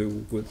work to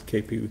do with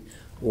KP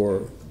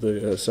or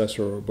the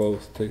assessor or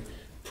both to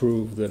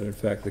prove that in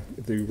fact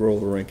the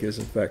roller rink is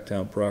in fact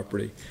town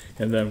property.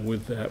 And then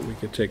with that, we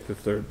could take the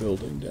 3rd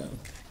building down.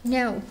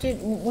 Now,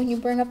 when you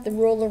bring up the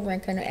roller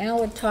rink, and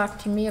Al had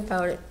talked to me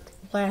about it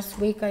last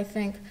week, I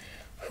think,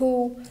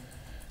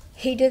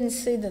 he didn't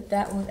see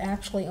that was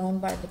actually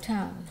owned by the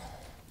town.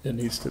 It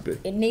needs to be.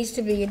 It needs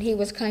to be, and he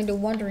was kind of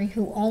wondering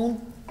who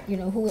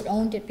had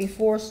owned it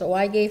before, so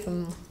I gave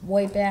him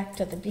way back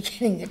to the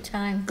beginning of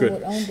time who Good.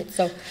 had owned it,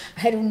 so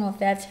I don't know if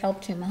that's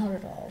helped him out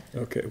at all.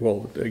 Okay,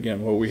 well,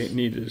 again, what we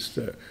need is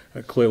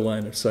a clear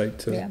line of sight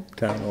to Yeah.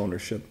 town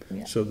ownership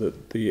Yeah. so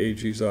that the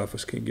AG's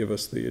office can give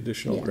us the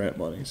additional Yeah. grant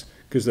monies.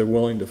 Because they're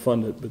willing to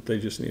fund it, but they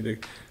just need to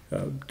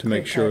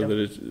make sure title.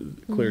 that it's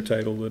clear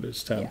title, that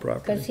it's town Because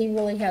property. he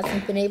really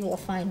hasn't been able to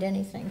find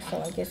anything,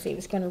 so I guess he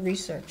was gonna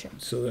research it.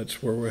 So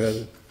that's where we're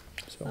headed.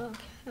 So,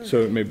 Okay.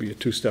 so it may be a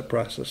 2-step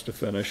process to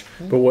finish.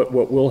 But what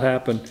will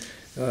happen,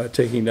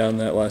 taking down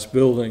that last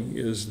building,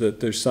 is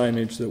that there's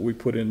signage that we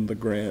put in the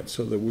grant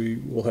so that we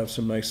will have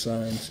some nice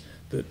signs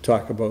that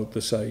talk about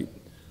the site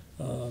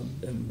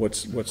and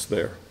what's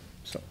there.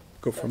 So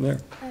go from there.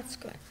 That's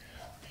good.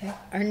 Okay.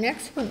 Our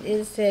next one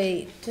is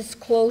a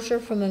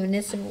disclosure from a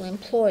municipal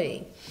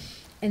employee.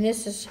 And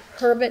this is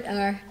Herbert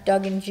R.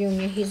 Duggan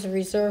Jr. He's a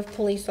reserve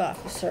police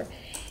officer.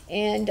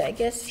 And I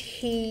guess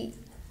he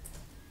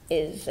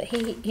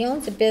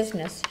owns a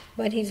business,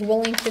 but he's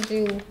willing to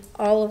do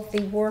all of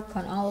the work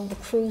on all of the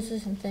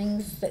cruises and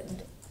things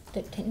that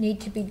need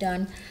to be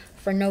done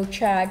for no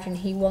charge, and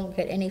he won't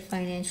get any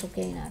financial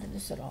gain out of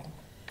this at all.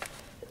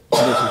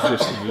 This is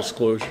just a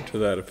disclosure to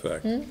that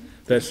effect.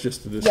 That's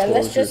just a Yeah,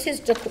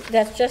 disclosure.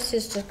 that's just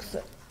his,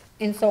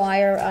 and so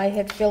I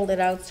had filled it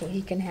out so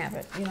he can have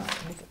it,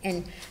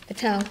 and the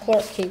town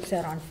clerk keeps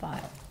that on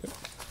file.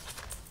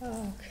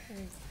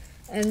 Okay,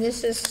 and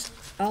this is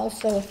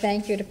also a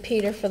thank you to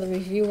Peter for the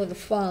review of the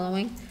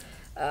following.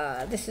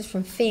 This is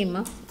from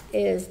FEMA.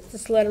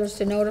 This letter is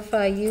to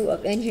notify you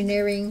of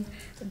engineering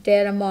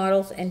data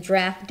models and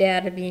draft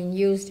data being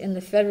used in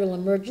the Federal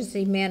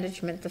Emergency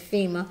Management, the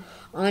FEMA,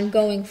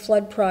 ongoing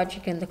flood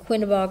project in the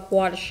Quinnebog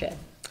watershed.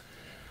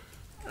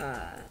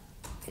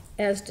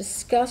 As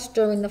discussed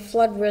during the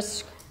flood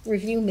risk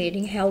review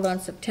meeting held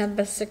on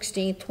September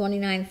 16,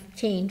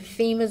 2019,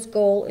 FEMA's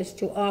goal is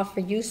to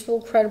offer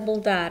useful, credible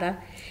data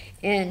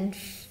and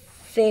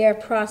fair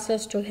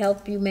process to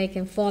help you make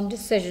informed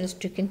decisions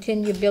to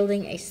continue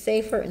building a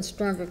safer and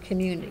stronger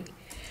community.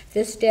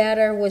 This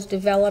data was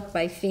developed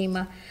by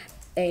FEMA,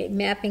 a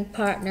mapping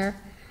partner,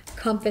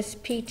 Compass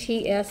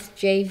PTS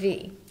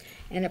JV.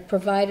 and it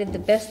provided the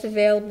best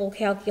available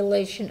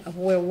calculation of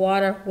where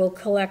water will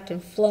collect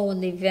and flow in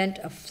the event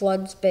of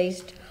floods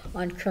based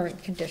on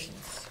current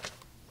conditions.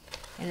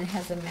 And it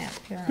has a map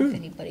here, if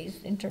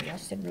anybody's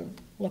interested in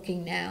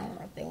looking now,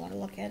 or if they want to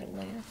look at it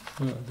later.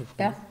 No, I think-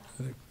 Beth?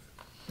 I think-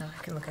 No,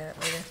 I can look at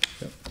it later.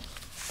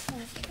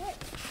 Okay.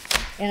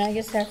 And I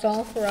guess that's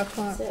all for our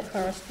That's it.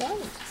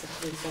 correspondence.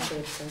 It's a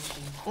executive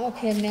session.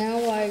 Okay, now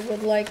I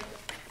would like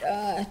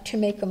to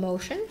make a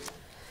motion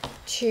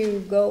to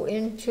go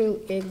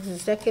into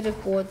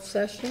executive board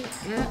session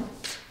at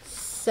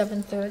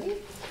 7:30.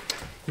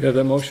 You have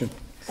that motion?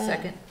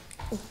 Second,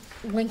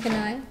 Lincoln,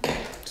 I.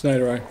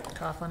 Snyder, aye.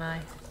 Coughlin,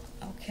 aye.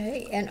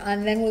 Okay, and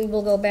then we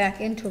will go back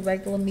into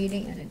regular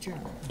meeting and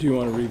adjourn. Do you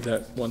want to read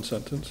that one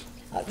sentence?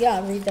 Yeah,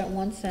 I'll read that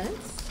one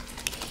sentence.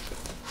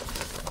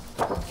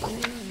 Okay,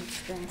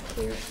 let's go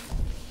here.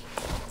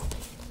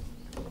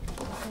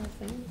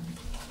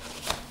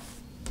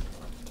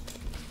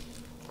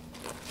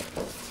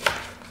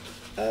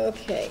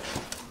 Okay.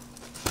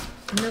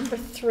 Number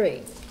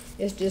 3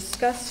 is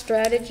discuss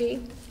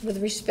strategy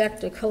with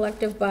respect to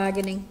collective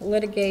bargaining,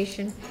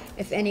 litigation,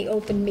 if any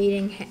open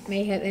meeting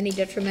may have any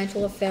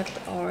detrimental effect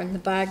on the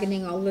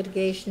bargaining or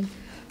litigation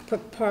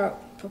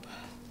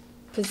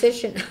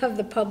position of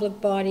the public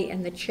body,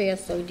 and the chair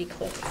so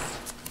declares.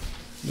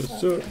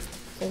 Let's do it.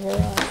 So we're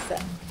all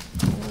set.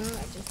 All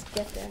right, just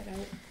get that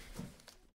out.